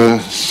to the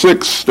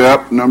sixth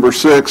step, number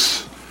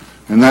 6,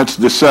 and that's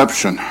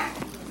deception.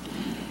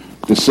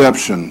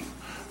 Deception.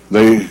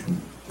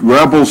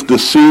 Rebels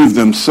deceive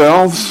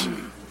themselves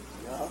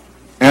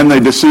and they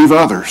deceive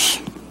others.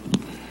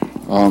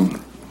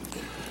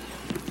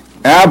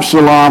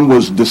 Absalom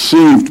was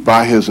deceived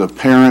by his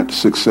apparent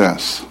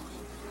success.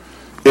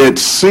 It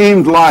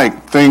seemed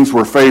like things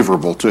were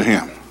favorable to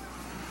him.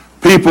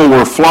 People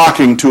were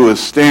flocking to his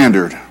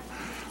standard.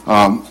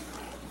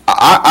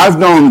 I've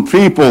known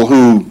people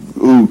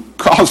who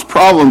caused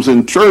problems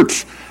in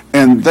church,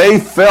 and they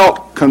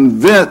felt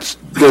convinced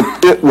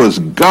that it was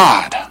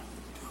God.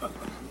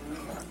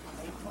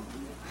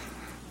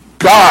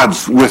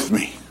 God's with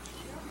me.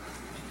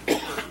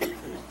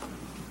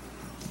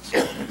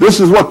 This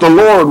is what the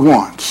Lord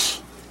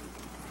wants.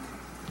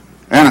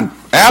 And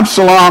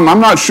Absalom,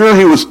 I'm not sure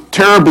he was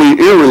terribly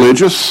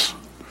irreligious.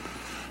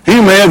 He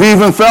may have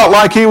even felt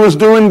like he was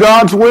doing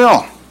God's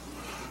will.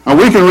 Now,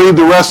 we can read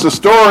the rest of the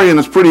story, and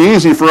it's pretty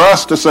easy for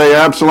us to say,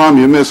 Absalom,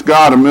 you missed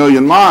God a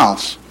million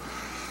miles.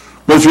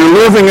 But if you're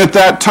living at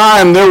that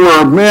time, there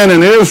were men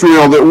in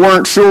Israel that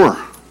weren't sure.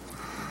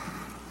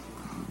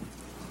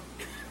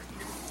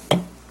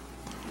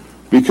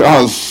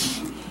 Because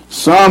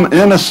some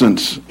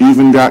innocents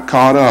even got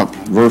caught up.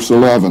 Verse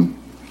 11.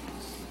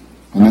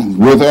 And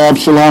with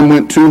Absalom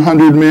went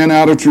 200 men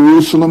out of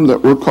Jerusalem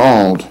that were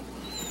called,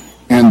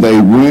 and they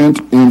went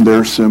in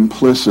their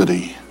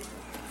simplicity,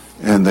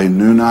 and they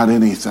knew not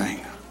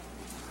anything.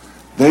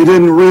 They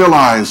didn't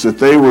realize that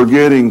they were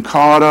getting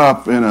caught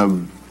up in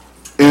an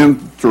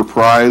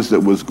enterprise that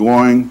was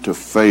going to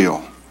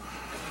fail.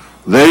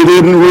 They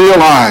didn't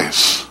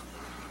realize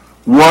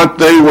what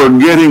they were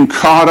getting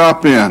caught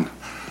up in.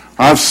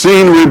 I've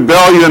seen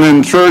rebellion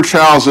in church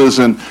houses,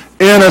 and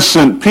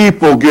innocent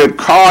people get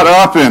caught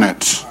up in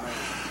it.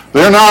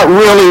 They're not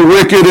really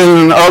wicked in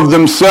and of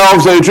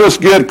themselves. They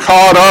just get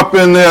caught up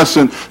in this.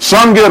 And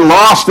some get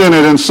lost in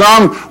it, and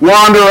some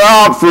wander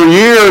out for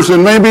years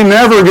and maybe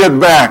never get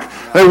back.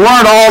 They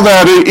weren't all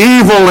that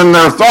evil in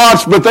their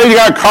thoughts, but they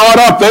got caught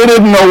up. They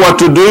didn't know what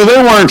to do.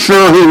 They weren't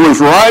sure who was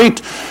right.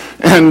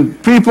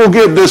 And people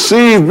get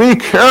deceived. Be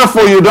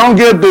careful you don't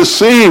get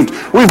deceived.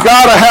 We've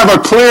got to have a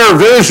clear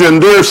vision,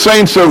 dear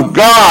saints of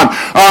God.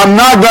 I'm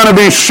not going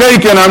to be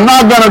shaken. I'm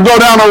not going to go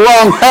down the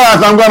wrong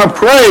path. I'm going to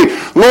pray,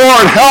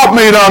 Lord, help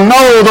me to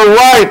know the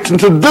right and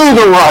to do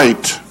the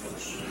right.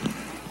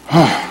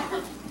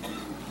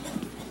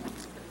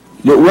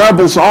 But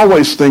rebels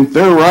always think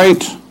they're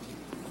right,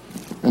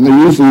 and they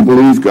usually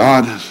believe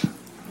God is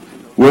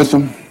with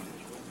them.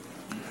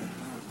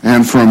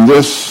 And from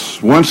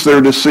this, once they're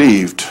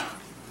deceived,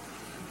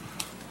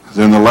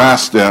 then the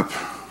last step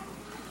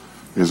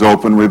is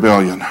open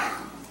rebellion.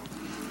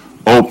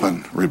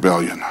 Open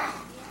rebellion.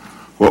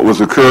 What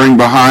was occurring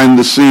behind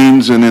the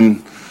scenes and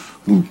in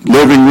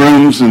living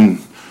rooms and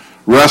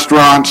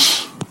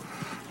restaurants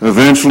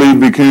eventually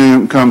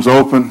becomes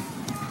open,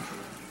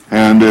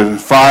 and a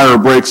fire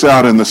breaks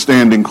out in the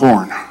standing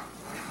corn.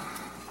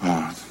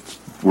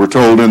 We're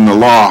told in the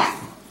law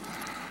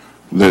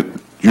that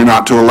you're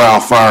not to allow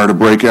fire to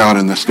break out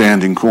in the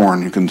standing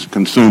corn. You can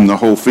consume the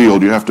whole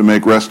field. You have to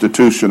make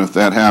restitution if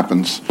that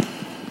happens.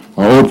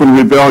 Open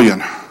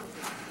rebellion.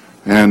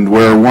 And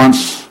where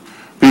once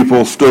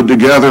people stood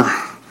together,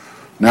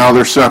 now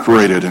they're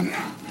separated. And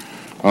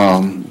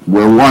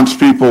where once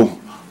people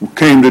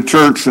came to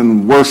church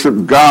and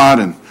worshiped God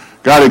and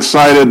got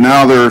excited,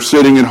 now they're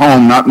sitting at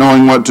home not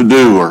knowing what to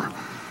do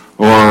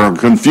or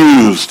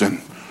confused and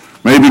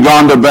maybe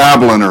gone to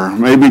Babylon or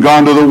maybe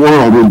gone to the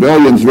world.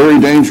 Rebellion's very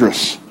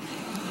dangerous.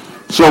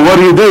 So what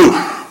do you do?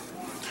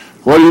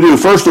 What do you do?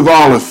 First of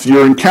all, if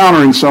you're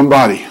encountering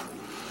somebody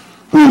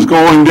who's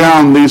going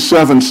down these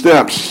 7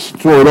 steps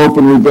toward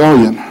open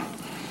rebellion,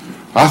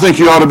 I think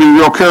you ought to be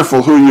real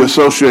careful who you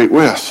associate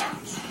with,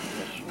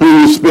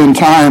 who you spend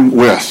time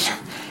with.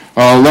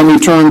 Let me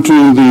turn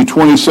to the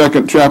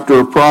 22nd chapter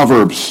of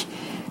Proverbs.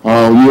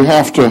 You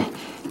have to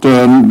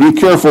be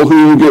careful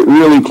who you get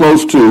really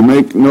close to.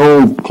 Make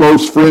no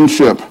close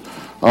friendship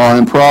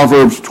in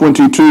Proverbs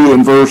 22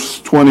 and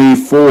verse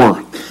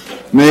 24.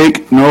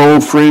 Make no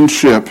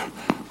friendship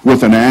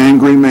with an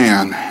angry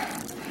man,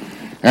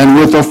 and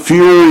with a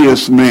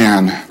furious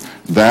man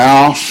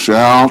thou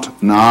shalt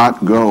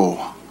not go.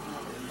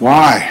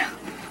 Why?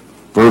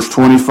 Verse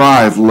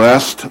 25,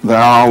 lest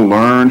thou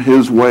learn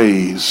his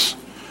ways.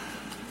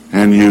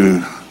 And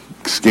you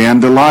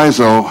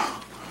scandalizo,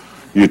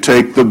 you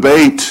take the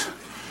bait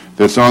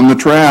that's on the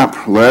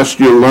trap, lest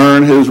you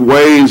learn his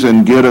ways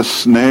and get a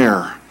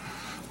snare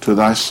to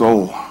thy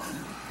soul.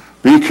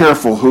 Be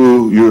careful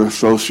who you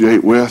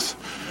associate with.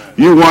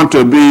 You want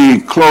to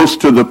be close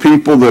to the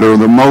people that are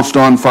the most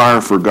on fire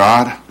for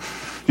God.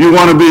 You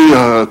want to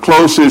be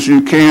close as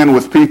you can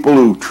with people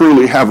who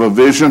truly have a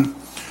vision.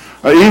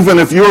 Even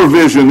if your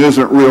vision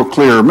isn't real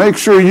clear, make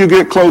sure you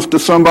get close to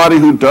somebody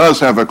who does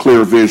have a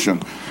clear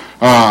vision.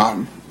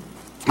 I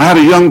had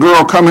a young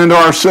girl come into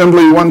our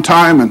assembly one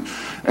time,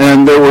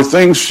 and there were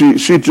things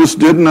she just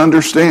didn't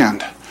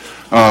understand,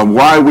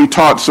 why we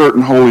taught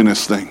certain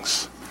holiness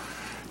things.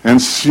 And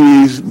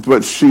she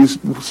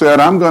said,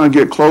 I'm going to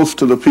get close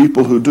to the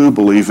people who do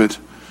believe it,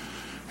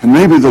 and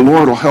maybe the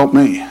Lord will help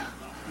me.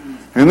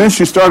 And then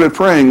she started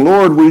praying,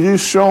 Lord, will you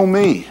show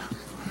me?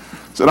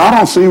 I said, I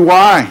don't see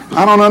why.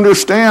 I don't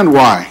understand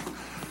why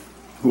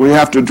we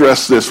have to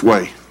dress this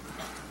way.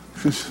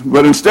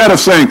 But instead of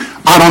saying,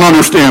 I don't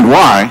understand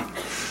why,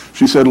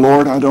 she said,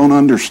 Lord, I don't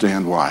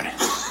understand why.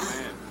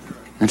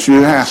 And she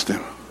asked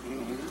him.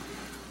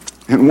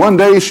 And one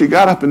day she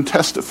got up and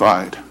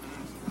testified.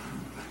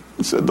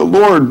 And said, the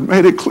Lord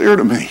made it clear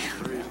to me.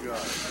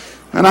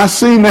 And I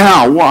see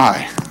now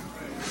why.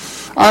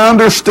 I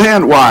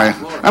understand why.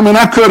 I mean,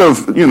 I could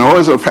have,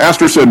 as a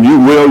pastor said, you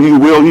will, you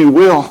will, you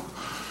will.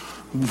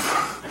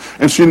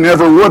 And she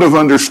never would have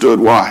understood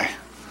why.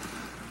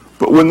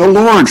 But when the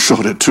Lord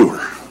showed it to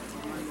her,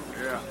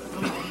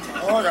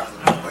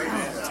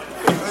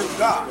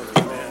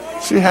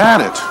 she had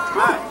it.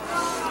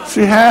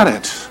 She had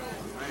it.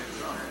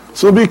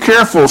 So be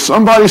careful.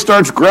 Somebody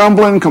starts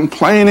grumbling,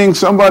 complaining,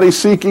 somebody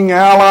seeking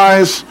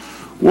allies.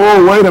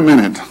 Whoa, wait a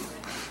minute.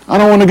 I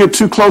don't want to get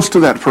too close to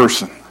that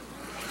person.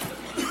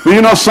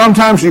 But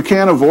sometimes you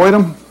can't avoid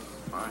them.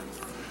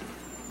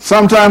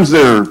 Sometimes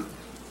they're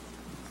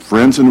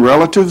friends and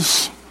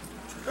relatives.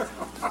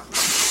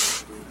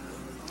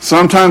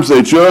 Sometimes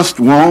they just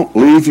won't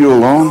leave you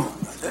alone.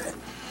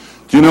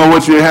 Do you know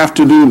what you have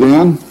to do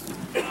then?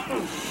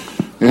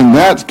 In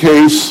that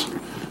case,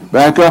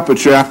 back up a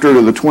chapter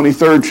to the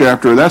 23rd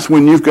chapter, that's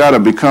when you've got to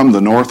become the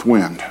north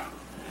wind.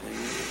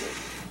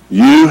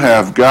 You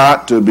have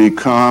got to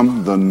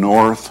become the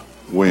north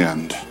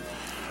wind.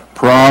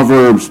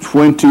 Proverbs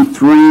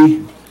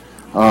 23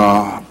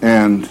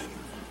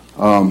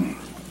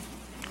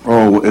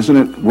 isn't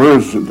it? Where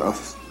is it?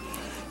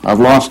 I've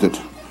lost it.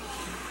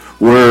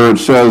 Where it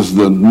says,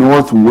 the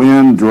north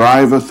wind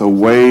driveth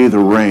away the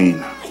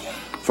rain.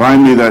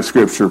 Find me that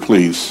scripture,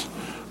 please.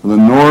 The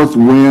north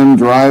wind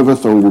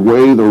driveth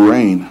away the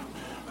rain.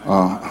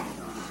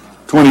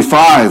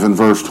 25 and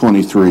verse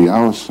 23.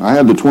 I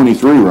had the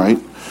 23 right.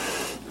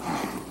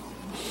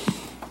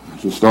 I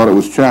just thought it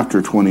was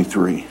chapter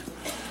 23.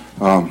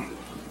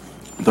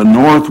 The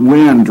north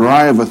wind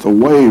driveth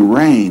away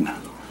rain.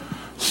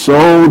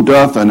 So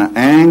doth an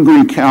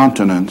angry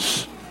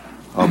countenance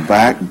a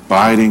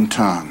backbiting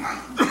tongue.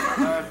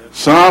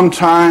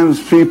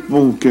 Sometimes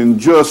people can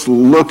just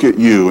look at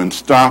you and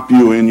stop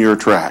you in your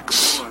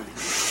tracks.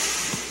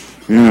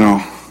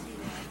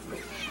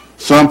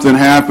 Something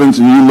happens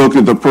and you look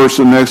at the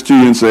person next to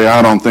you and say,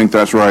 I don't think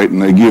that's right.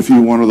 And they give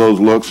you one of those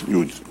looks.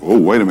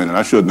 Wait a minute,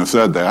 I shouldn't have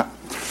said that.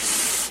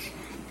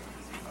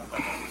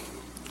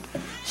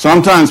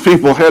 Sometimes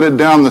people headed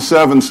down the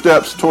 7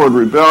 steps toward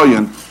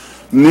rebellion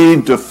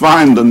need to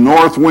find the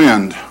north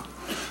wind.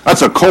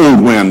 That's a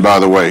cold wind, by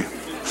the way.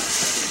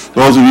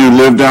 Those of you who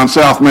live down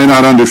south may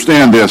not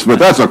understand this, but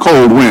that's a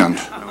cold wind.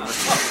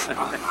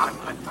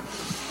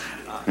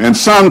 And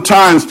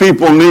sometimes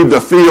people need to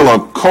feel a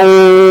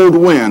cold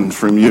wind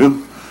from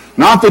you.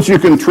 Not that you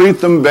can treat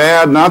them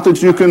bad, not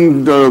that you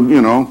can,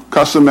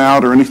 cuss them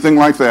out or anything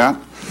like that.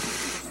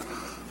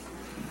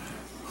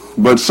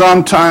 But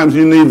sometimes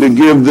you need to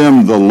give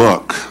them the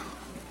look.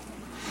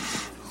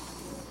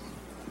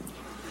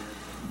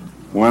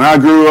 When I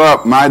grew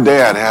up, my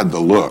dad had the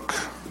look.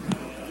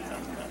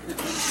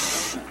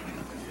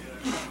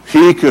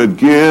 He could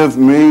give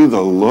me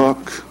the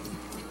look,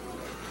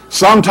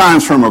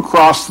 sometimes from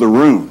across the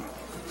room.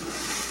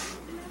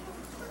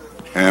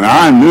 And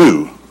I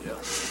knew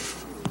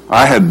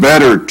I had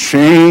better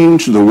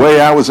change the way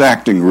I was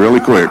acting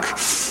really quick.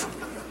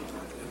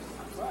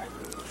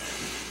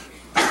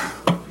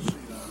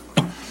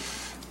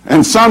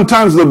 And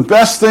sometimes the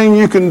best thing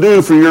you can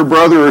do for your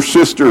brother or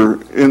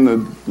sister in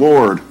the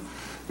Lord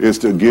is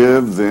to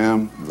give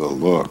them the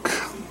look.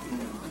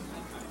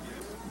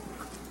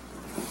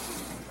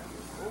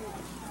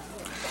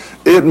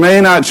 It may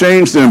not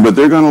change them, but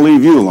they're going to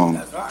leave you alone.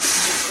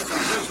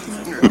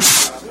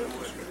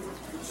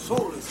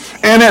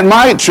 And it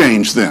might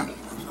change them.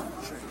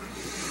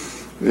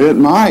 It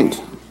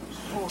might.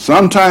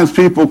 Sometimes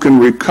people can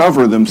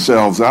recover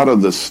themselves out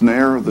of the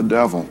snare of the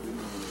devil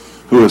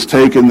who has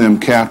taken them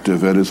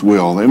captive at his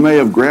will. They may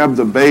have grabbed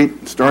the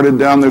bait, started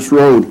down this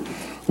road.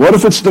 What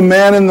if it's the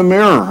man in the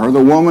mirror or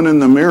the woman in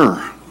the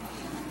mirror?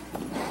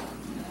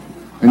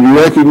 And you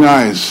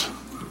recognize,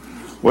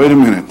 wait a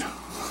minute,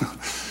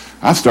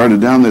 I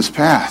started down this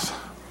path.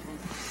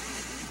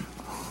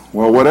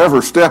 Well,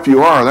 whatever step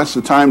you are, that's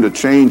the time to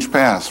change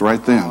paths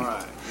right then.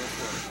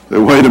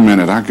 Wait a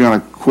minute, I've got to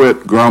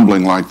quit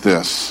grumbling like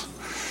this.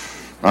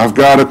 I've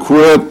got to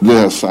quit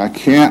this. I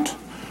can't,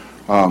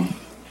 I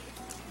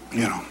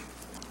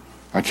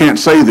can't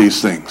say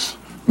these things.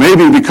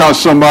 Maybe because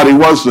somebody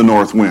was the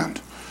north wind.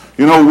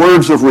 You know,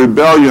 words of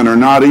rebellion are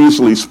not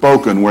easily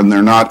spoken when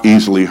they're not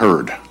easily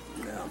heard.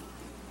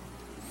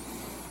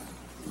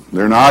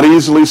 They're not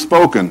easily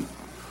spoken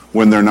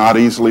when they're not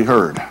easily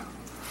heard.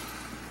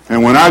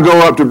 And when I go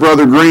up to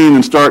Brother Green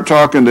and start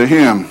talking to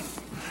him,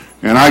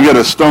 and I get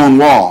a stone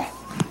wall,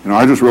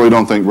 I just really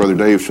don't think Brother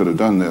Dave should have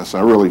done this.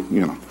 I really,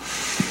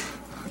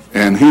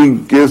 And he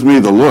gives me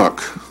the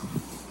look.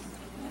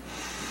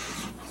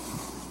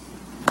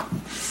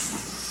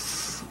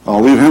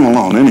 I'll leave him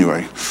alone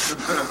anyway.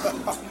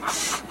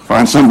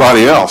 Find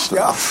somebody else.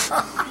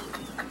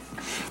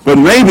 But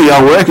maybe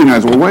I'll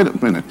recognize, well, wait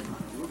a minute.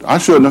 I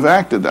shouldn't have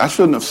acted. I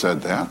shouldn't have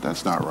said that.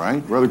 That's not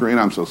right. Brother Green,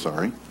 I'm so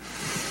sorry.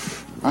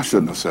 I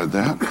shouldn't have said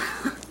that.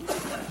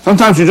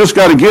 Sometimes you just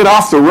got to get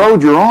off the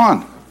road you're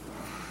on.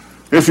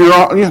 If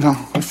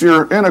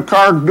you're in a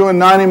car doing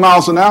 90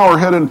 miles an hour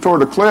heading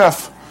toward a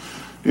cliff,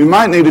 you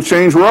might need to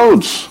change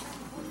roads.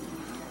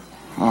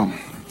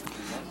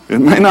 It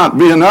may not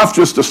be enough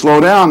just to slow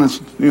down.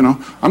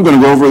 I'm going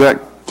to go over that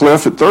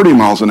cliff at 30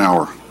 miles an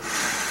hour.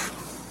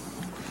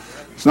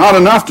 It's not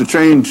enough to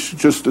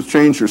change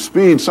your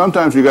speed.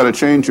 Sometimes you got to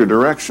change your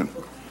direction.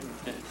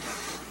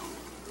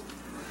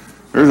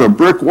 There's a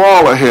brick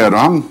wall ahead.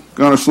 I'm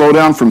going to slow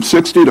down from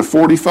 60 to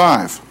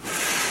 45.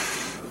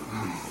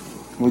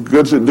 What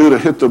good's it do to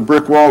hit the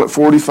brick wall at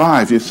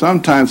 45? You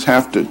sometimes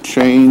have to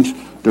change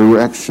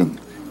direction.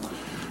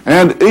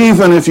 And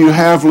even if you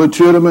have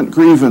legitimate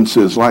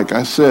grievances, like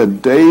I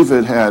said,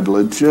 David had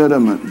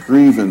legitimate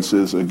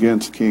grievances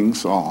against King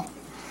Saul.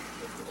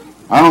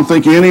 I don't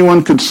think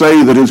anyone could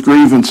say that his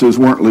grievances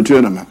weren't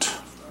legitimate.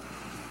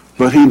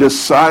 But he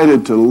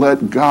decided to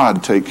let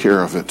God take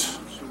care of it.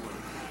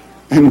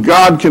 And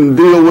God can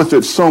deal with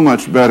it so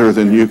much better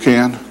than you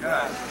can.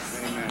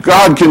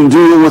 God can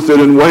deal with it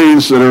in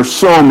ways that are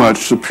so much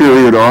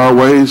superior to our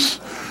ways.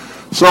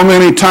 So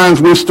many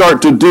times we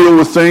start to deal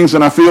with things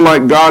and I feel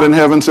like God in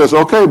heaven says,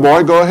 okay,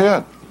 boy, go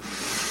ahead.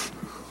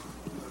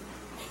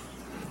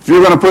 If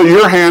you're going to put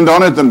your hand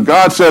on it, then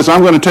God says,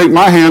 I'm going to take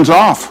my hands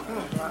off.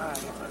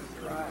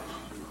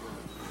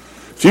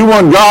 If you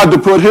want God to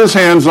put his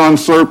hands on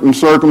certain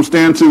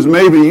circumstances,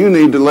 maybe you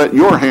need to let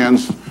your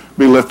hands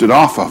be lifted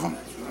off of them.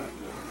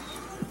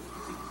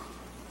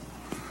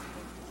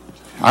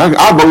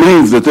 I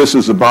believe that this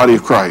is the body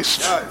of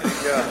Christ.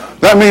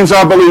 That means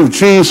I believe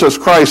Jesus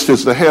Christ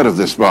is the head of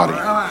this body.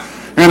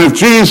 And if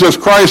Jesus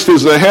Christ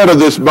is the head of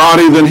this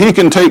body, then he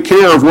can take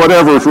care of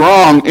whatever is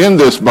wrong in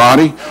this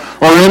body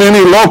or in any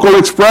local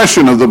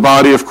expression of the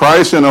body of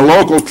Christ in a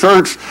local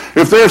church.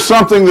 If there's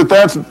something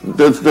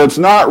that's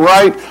not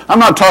right, I'm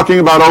not talking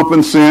about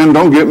open sin,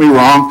 don't get me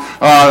wrong.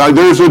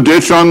 There's a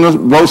ditch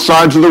on both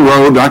sides of the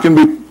road. I can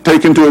be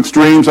taken to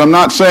extremes. I'm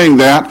not saying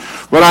that.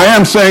 But I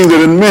am saying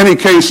that in many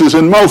cases,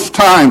 and most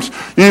times,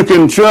 you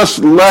can just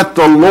let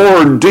the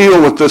Lord deal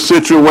with the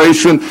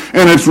situation,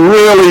 and it's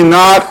really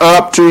not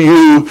up to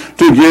you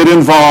to get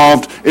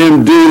involved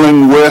in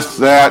dealing with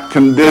that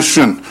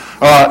condition.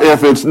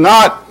 If it's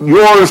not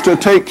yours to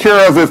take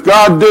care of, if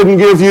God didn't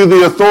give you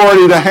the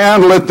authority to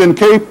handle it, then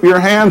keep your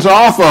hands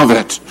off of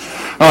it.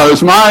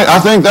 I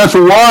think that's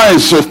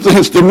wise.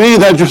 To me,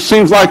 that just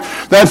seems like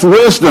that's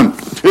wisdom.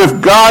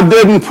 If God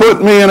didn't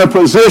put me in a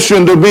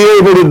position to be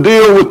able to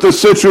deal with the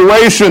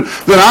situation,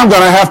 then I'm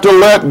going to have to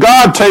let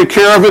God take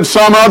care of it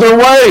some other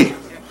way.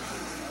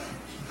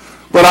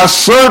 But I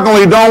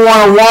certainly don't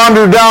want to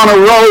wander down a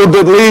road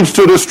that leads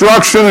to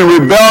destruction and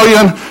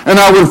rebellion, and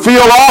I would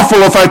feel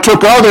awful if I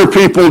took other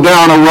people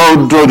down a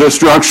road to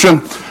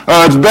destruction.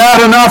 It's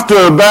bad enough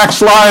to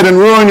backslide and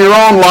ruin your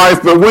own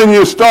life, but when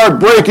you start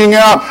breaking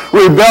out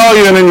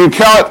rebellion and you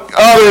cut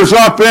others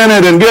up in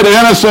it and get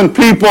innocent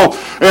people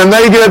and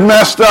they get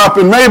messed up,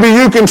 and maybe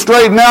you can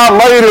straighten out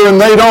later and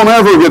they don't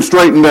ever get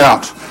straightened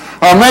out.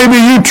 Maybe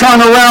you turn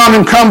around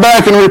and come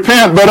back and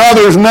repent, but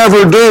others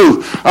never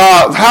do.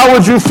 How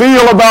would you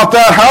feel about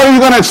that? How are you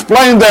going to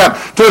explain that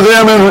to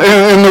them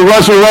in the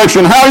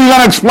resurrection? How are you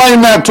going to explain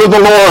that to the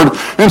Lord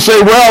and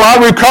say, well, I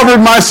recovered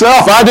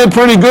myself. I did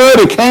pretty good.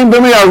 It came to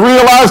me. I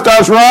realized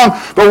I was wrong.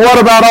 But what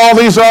about all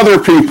these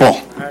other people?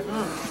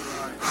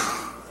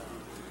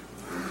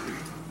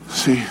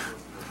 See,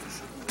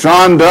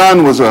 John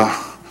Donne was an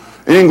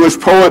English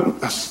poet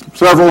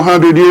several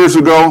hundred years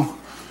ago,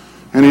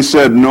 and he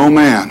said, no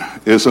man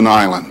is an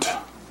island,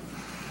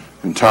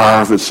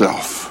 entire of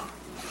itself.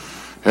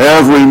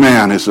 Every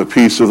man is a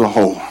piece of the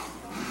whole.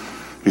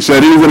 He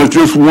said, even if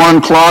just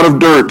one clod of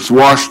dirt is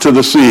washed to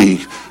the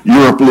sea,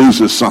 Europe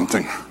loses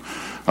something.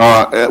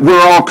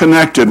 We're all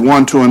connected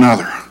one to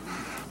another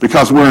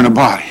because we're in a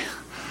body.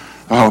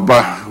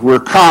 We're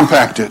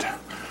compacted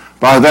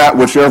by that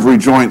which every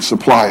joint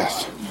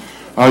supplieth.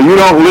 You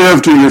don't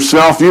live to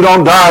yourself. You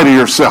don't die to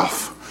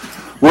yourself.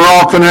 We're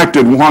all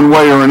connected one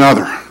way or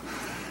another.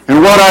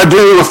 And what I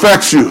do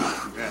affects you.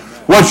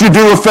 What you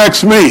do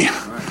affects me.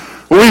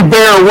 We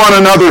bear one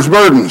another's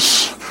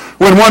burdens.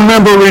 When one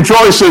member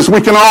rejoices,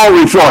 we can all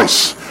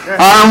rejoice.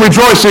 I'm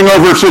rejoicing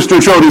over Sister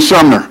Jody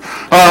Sumner.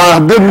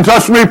 It didn't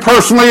touch me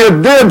personally.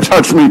 It did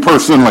touch me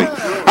personally.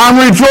 I'm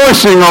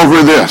rejoicing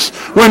over this.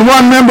 When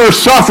one member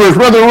suffers,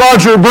 Brother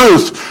Roger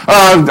Bruce,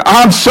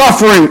 I'm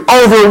suffering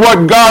over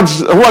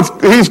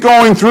what he's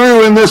going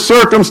through in this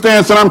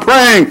circumstance, and I'm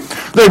praying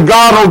that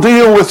God will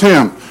deal with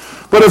him.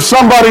 But if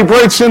somebody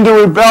breaks into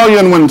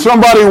rebellion, when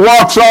somebody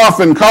walks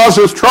off and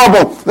causes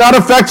trouble, that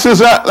affects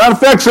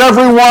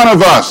every one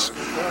of us.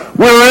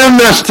 We're in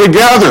this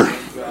together.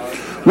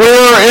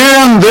 We're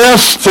in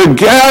this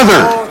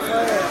together.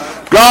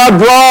 God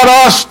brought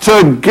us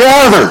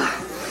together.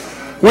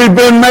 We've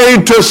been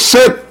made to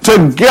sit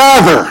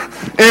together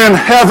in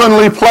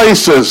heavenly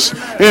places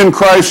in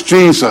Christ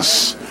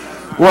Jesus.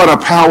 What a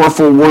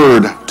powerful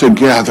word,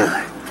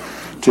 together.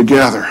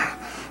 Together.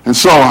 And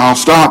so I'll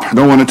stop. I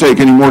don't want to take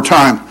any more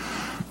time.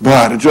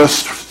 But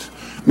just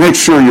make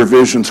sure your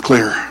vision's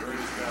clear.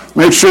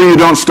 Make sure you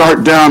don't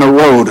start down a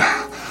road.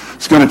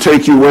 It's going to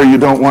take you where you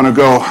don't want to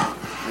go.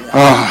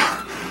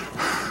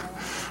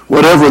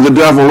 Whatever the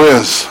devil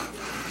is,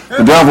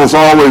 the devil's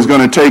always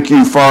going to take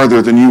you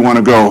farther than you want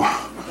to go.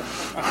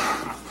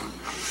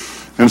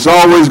 And it's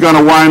always going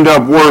to wind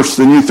up worse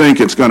than you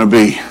think it's going to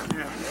be.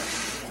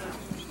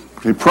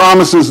 He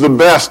promises the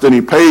best and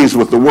he pays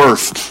with the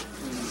worst.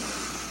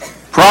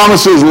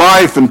 Promises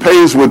life and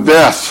pays with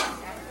death.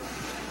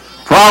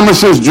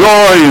 Promises joy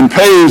and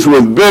pays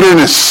with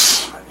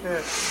bitterness.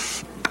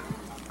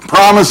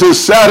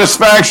 Promises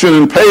satisfaction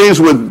and pays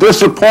with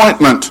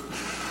disappointment.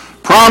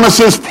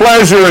 Promises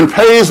pleasure and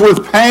pays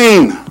with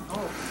pain.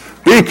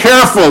 Be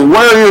careful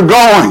where you're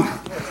going.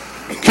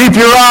 Keep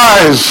your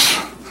eyes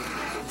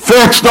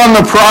fixed on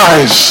the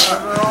prize.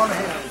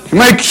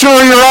 Make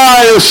sure your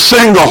eye is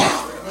single.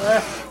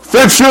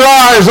 Fix your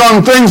eyes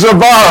on things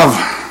above,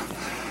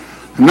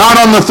 not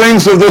on the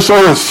things of this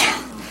earth.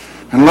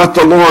 And let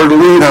the Lord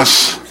lead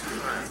us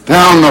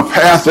down the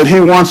path that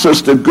he wants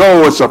us to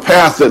go. It's a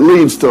path that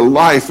leads to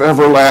life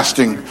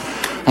everlasting.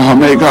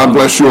 May God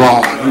bless you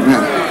all.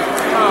 Amen.